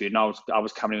be interviewed, and I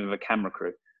was coming in with a camera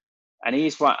crew, and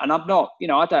he's right. And I'm not, you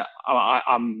know,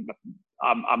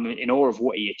 I'm in awe of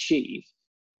what he achieved,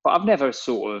 but I've never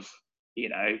sort of, you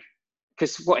know,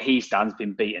 because what he's done's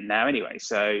been beaten now anyway.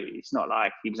 So it's not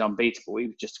like he was unbeatable. He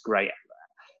was just great at that.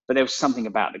 But there was something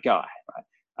about the guy, right?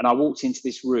 And I walked into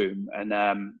this room, and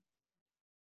I'm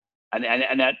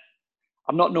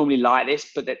not normally like this,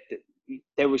 but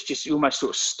there was just, he almost sort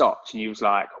of stopped, and he was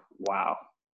like, wow,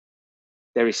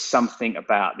 there is something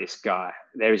about this guy.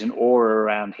 There is an aura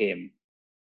around him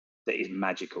that is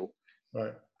magical.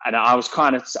 Right. And I was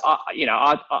kind of, you know,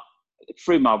 I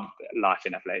through my life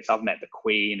in athletics, I've met the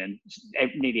Queen and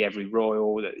nearly every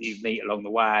royal that you meet along the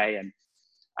way.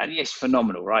 And it's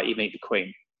phenomenal, right? You meet the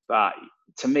Queen. But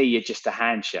to me, you're just a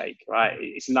handshake, right?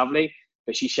 It's lovely,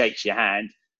 but she shakes your hand.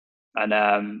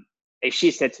 And if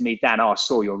she said to me, Dan, I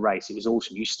saw your race. It was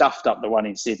awesome. You stuffed up the one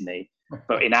in Sydney.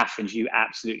 but in Athens, you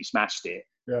absolutely smashed it.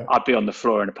 Yeah. I'd be on the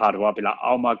floor in a puddle. I'd be like,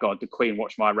 oh my God, the Queen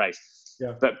watched my race.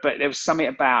 Yeah. But there was something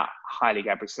about Haile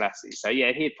Gebrselassie. So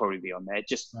yeah, he'd probably be on there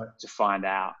just to find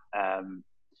out.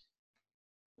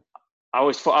 I've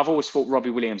always thought Robbie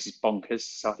Williams is bonkers.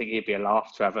 So I think he'd be a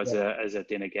laugh to have as a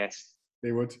dinner guest.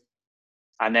 He would.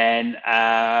 And then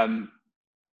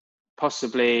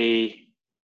possibly,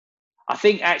 I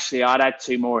think actually I'd add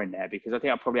 2 more in there, because I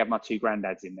think I'd probably have my 2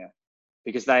 granddads in there,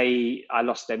 because I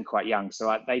lost them quite young.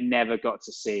 So they never got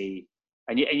to see,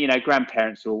 and you know,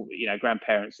 grandparents are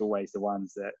always the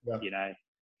ones that, you know,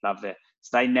 love it.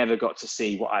 So they never got to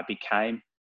see what I became.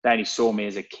 They only saw me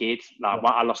as a kid. Like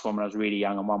I lost one when I was really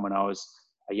young and one when I was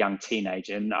a young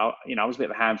teenager. And I was a bit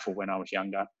of a handful when I was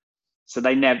younger. So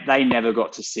they never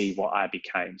got to see what I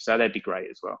became. So they'd be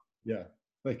great as well. Yeah,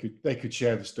 they could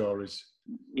share the stories.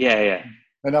 Yeah.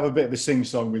 And have a bit of a sing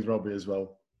song with Robbie as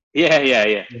well. Yeah.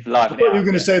 I thought you were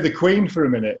going to say the Queen for a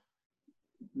minute.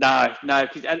 No,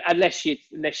 unless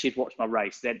she'd watched my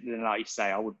race, then like you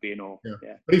say, I would be in awe.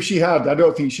 Yeah. But if she had, I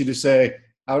don't think she'd have said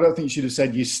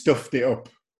you stuffed it up.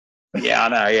 Yeah, I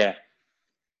know. Yeah,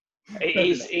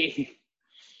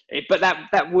 but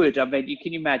that would. I mean, you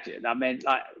can imagine. I mean,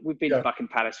 like we've been to Buckingham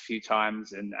Palace a few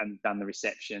times and done the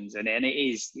receptions, and it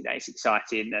is, you know, it's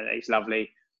exciting and it's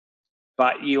lovely.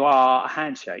 But you are a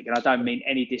handshake, and I don't mean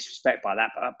any disrespect by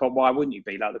that. But why wouldn't you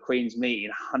be? Like the Queen's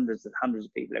meeting hundreds of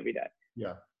people every day.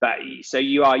 Yeah. But so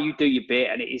you do your bit,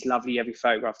 and it is lovely every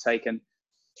photograph taken.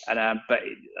 And but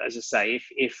as I say,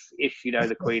 if you know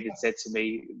the Queen had said to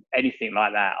me anything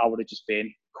like that, I would have just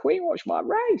been, Queen, watch my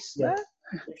race. Yeah.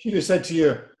 If she'd have said to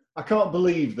you, I can't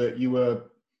believe that you were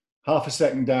half a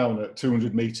second down at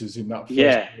 200 meters in that first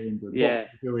England. What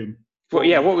were you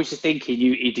doing? What was you thinking,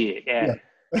 you idiot? Yeah.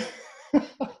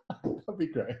 That'd be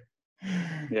great.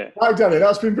 Yeah. Right, Danny,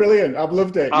 that's been brilliant. I've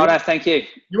loved it. Oh, no, thank you.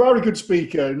 You are a good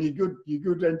speaker, and you're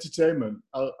good entertainment.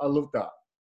 I love that.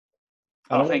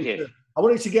 Oh, thank you. I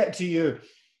wanted to get to you.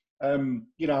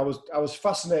 You know, I was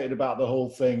fascinated about the whole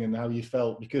thing and how you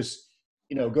felt, because,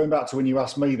 you know, going back to when you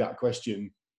asked me that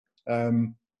question,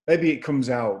 maybe it comes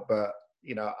out, but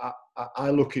you know, I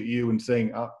look at you and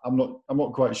think I'm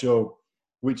not quite sure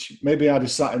which. Maybe I'd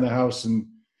have sat in the house and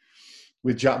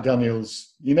with Jack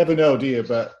Daniels. You never know, do you?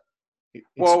 But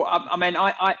well, I mean,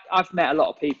 I've met a lot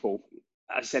of people.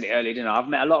 I said it earlier, didn't I? I've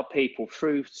met a lot of people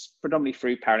predominantly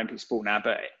through Paralympic sport now,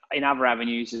 but in other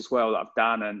avenues as well that I've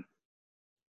done.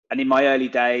 And in my early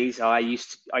days, I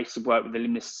used to work with the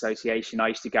Limbless Association. I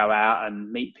used to go out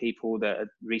and meet people that had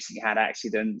recently had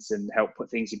accidents and help put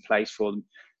things in place for them.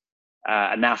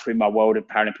 And now through my world of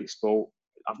Paralympic sport,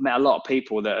 I've met a lot of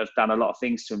people that have done a lot of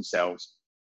things to themselves.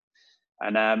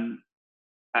 And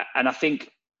I think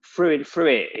through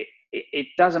it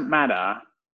doesn't matter.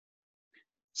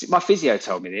 See, my physio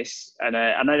told me this, and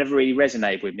it never really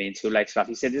resonated with me until later life.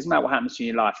 He said, it doesn't matter what happens to you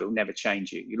in your life, it will never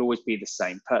change you. You'll always be the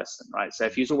same person, right? So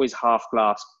if you're always half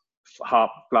glass, half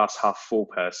full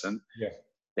person,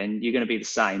 then you're going to be the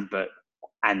same,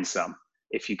 and some,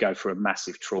 if you go through a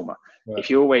massive trauma. Right. If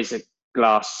you're always a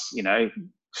glass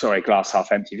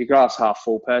half empty, if you're a glass half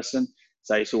full person,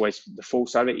 so it's always the full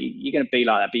side of it, you're going to be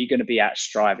like that, but you're going to be out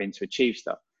striving to achieve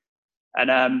stuff.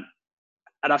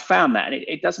 And I found that, and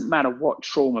it doesn't matter what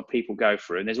trauma people go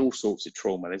through, and there's all sorts of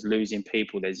trauma. There's losing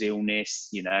people, there's illness,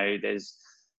 you know, there's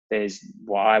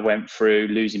what I went through,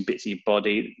 losing bits of your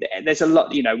body. There's a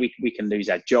lot, you know, we can lose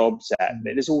our jobs.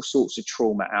 There's all sorts of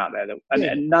trauma out there.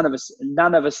 And none of us,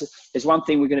 there's one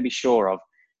thing we're going to be sure of.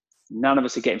 None of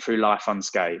us are getting through life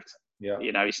unscathed. Yeah.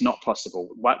 You know, it's not possible.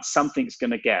 Something's going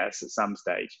to get us at some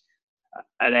stage,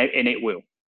 and it will.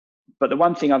 But the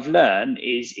one thing I've learned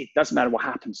is it doesn't matter what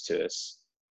happens to us.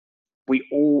 We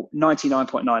all,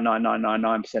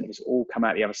 99.99999% of us all come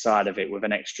out the other side of it with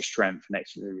an extra strength and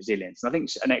extra resilience. And I think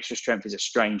an extra strength is a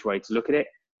strange way to look at it.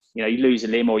 You know, you lose a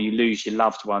limb or you lose your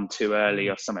loved one too early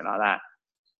or something like that.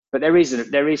 But there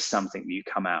is something that you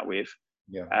come out with.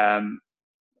 Yeah.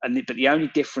 But the only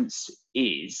difference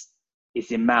is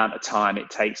the amount of time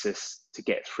it takes us to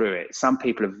get through it. Some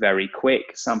people are very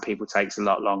quick. Some people takes a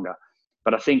lot longer.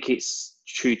 But I think it's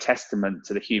true testament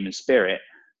to the human spirit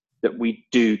that we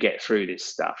do get through this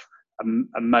stuff, and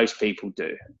most people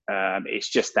do. It's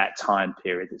just that time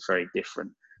period that's very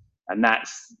different, and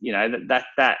that's, you know,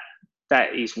 that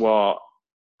is what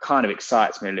kind of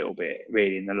excites me a little bit,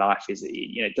 really, in the life, is that,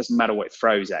 you know, it doesn't matter what it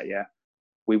throws at you,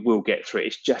 we will get through it.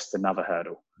 It's just another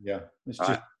hurdle. Yeah, it's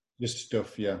just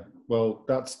stuff. Yeah, well,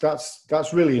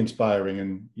 that's really inspiring,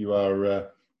 and you are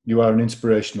an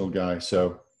inspirational guy.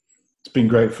 So it's been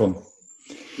great fun.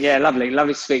 Yeah, lovely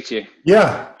to speak to you.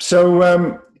 Yeah,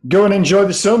 so go and enjoy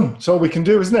the sun. That's all we can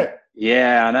do, isn't it?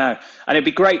 Yeah, I know. And it'd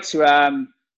be great to,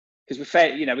 because we're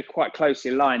fair, we're quite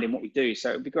closely aligned in what we do. So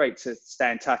it'd be great to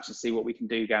stay in touch and see what we can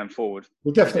do going forward.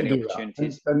 We'll definitely do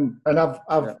that. And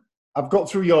I've got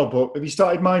through your book. Have you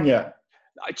started mine yet?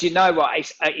 Do you know what?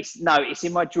 It's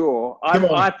in my drawer.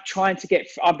 I'm trying to get.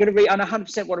 I'm going to read. I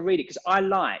 100% want to read it because I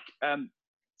like.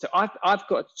 So I've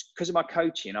got, because of my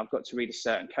coaching, I've got to read a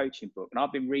certain coaching book, and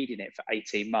I've been reading it for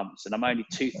 18 months, and I'm only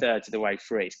 2/3 of the way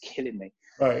through. It's killing me.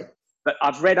 Right. But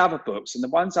I've read other books, and the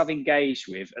ones I've engaged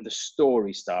with are the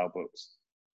story style books.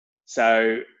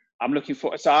 So I'm looking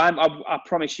for. So I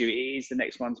promise you, it is the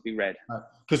next one to be read.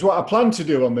 Because what I planned to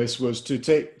do on this was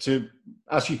to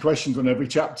ask you questions on every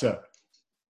chapter.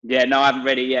 Yeah, no, I haven't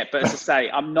read it yet. But as I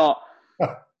say, I'm not.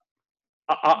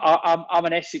 I'm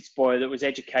an Essex boy that was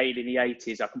educated in the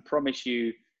 80s. I can promise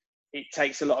you, it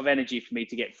takes a lot of energy for me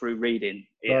to get through reading.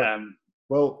 Right.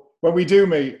 Well, when we do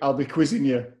meet, I'll be quizzing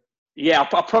you. Yeah,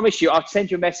 I promise you. I'll send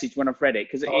you a message when I've read it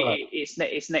because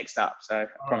it's next up. So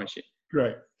I promise you.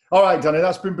 Great. All right, Danny,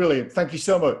 that's been brilliant. Thank you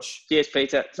so much. Cheers,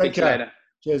 Peter. Speak to you later.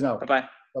 Cheers now. Bye-bye.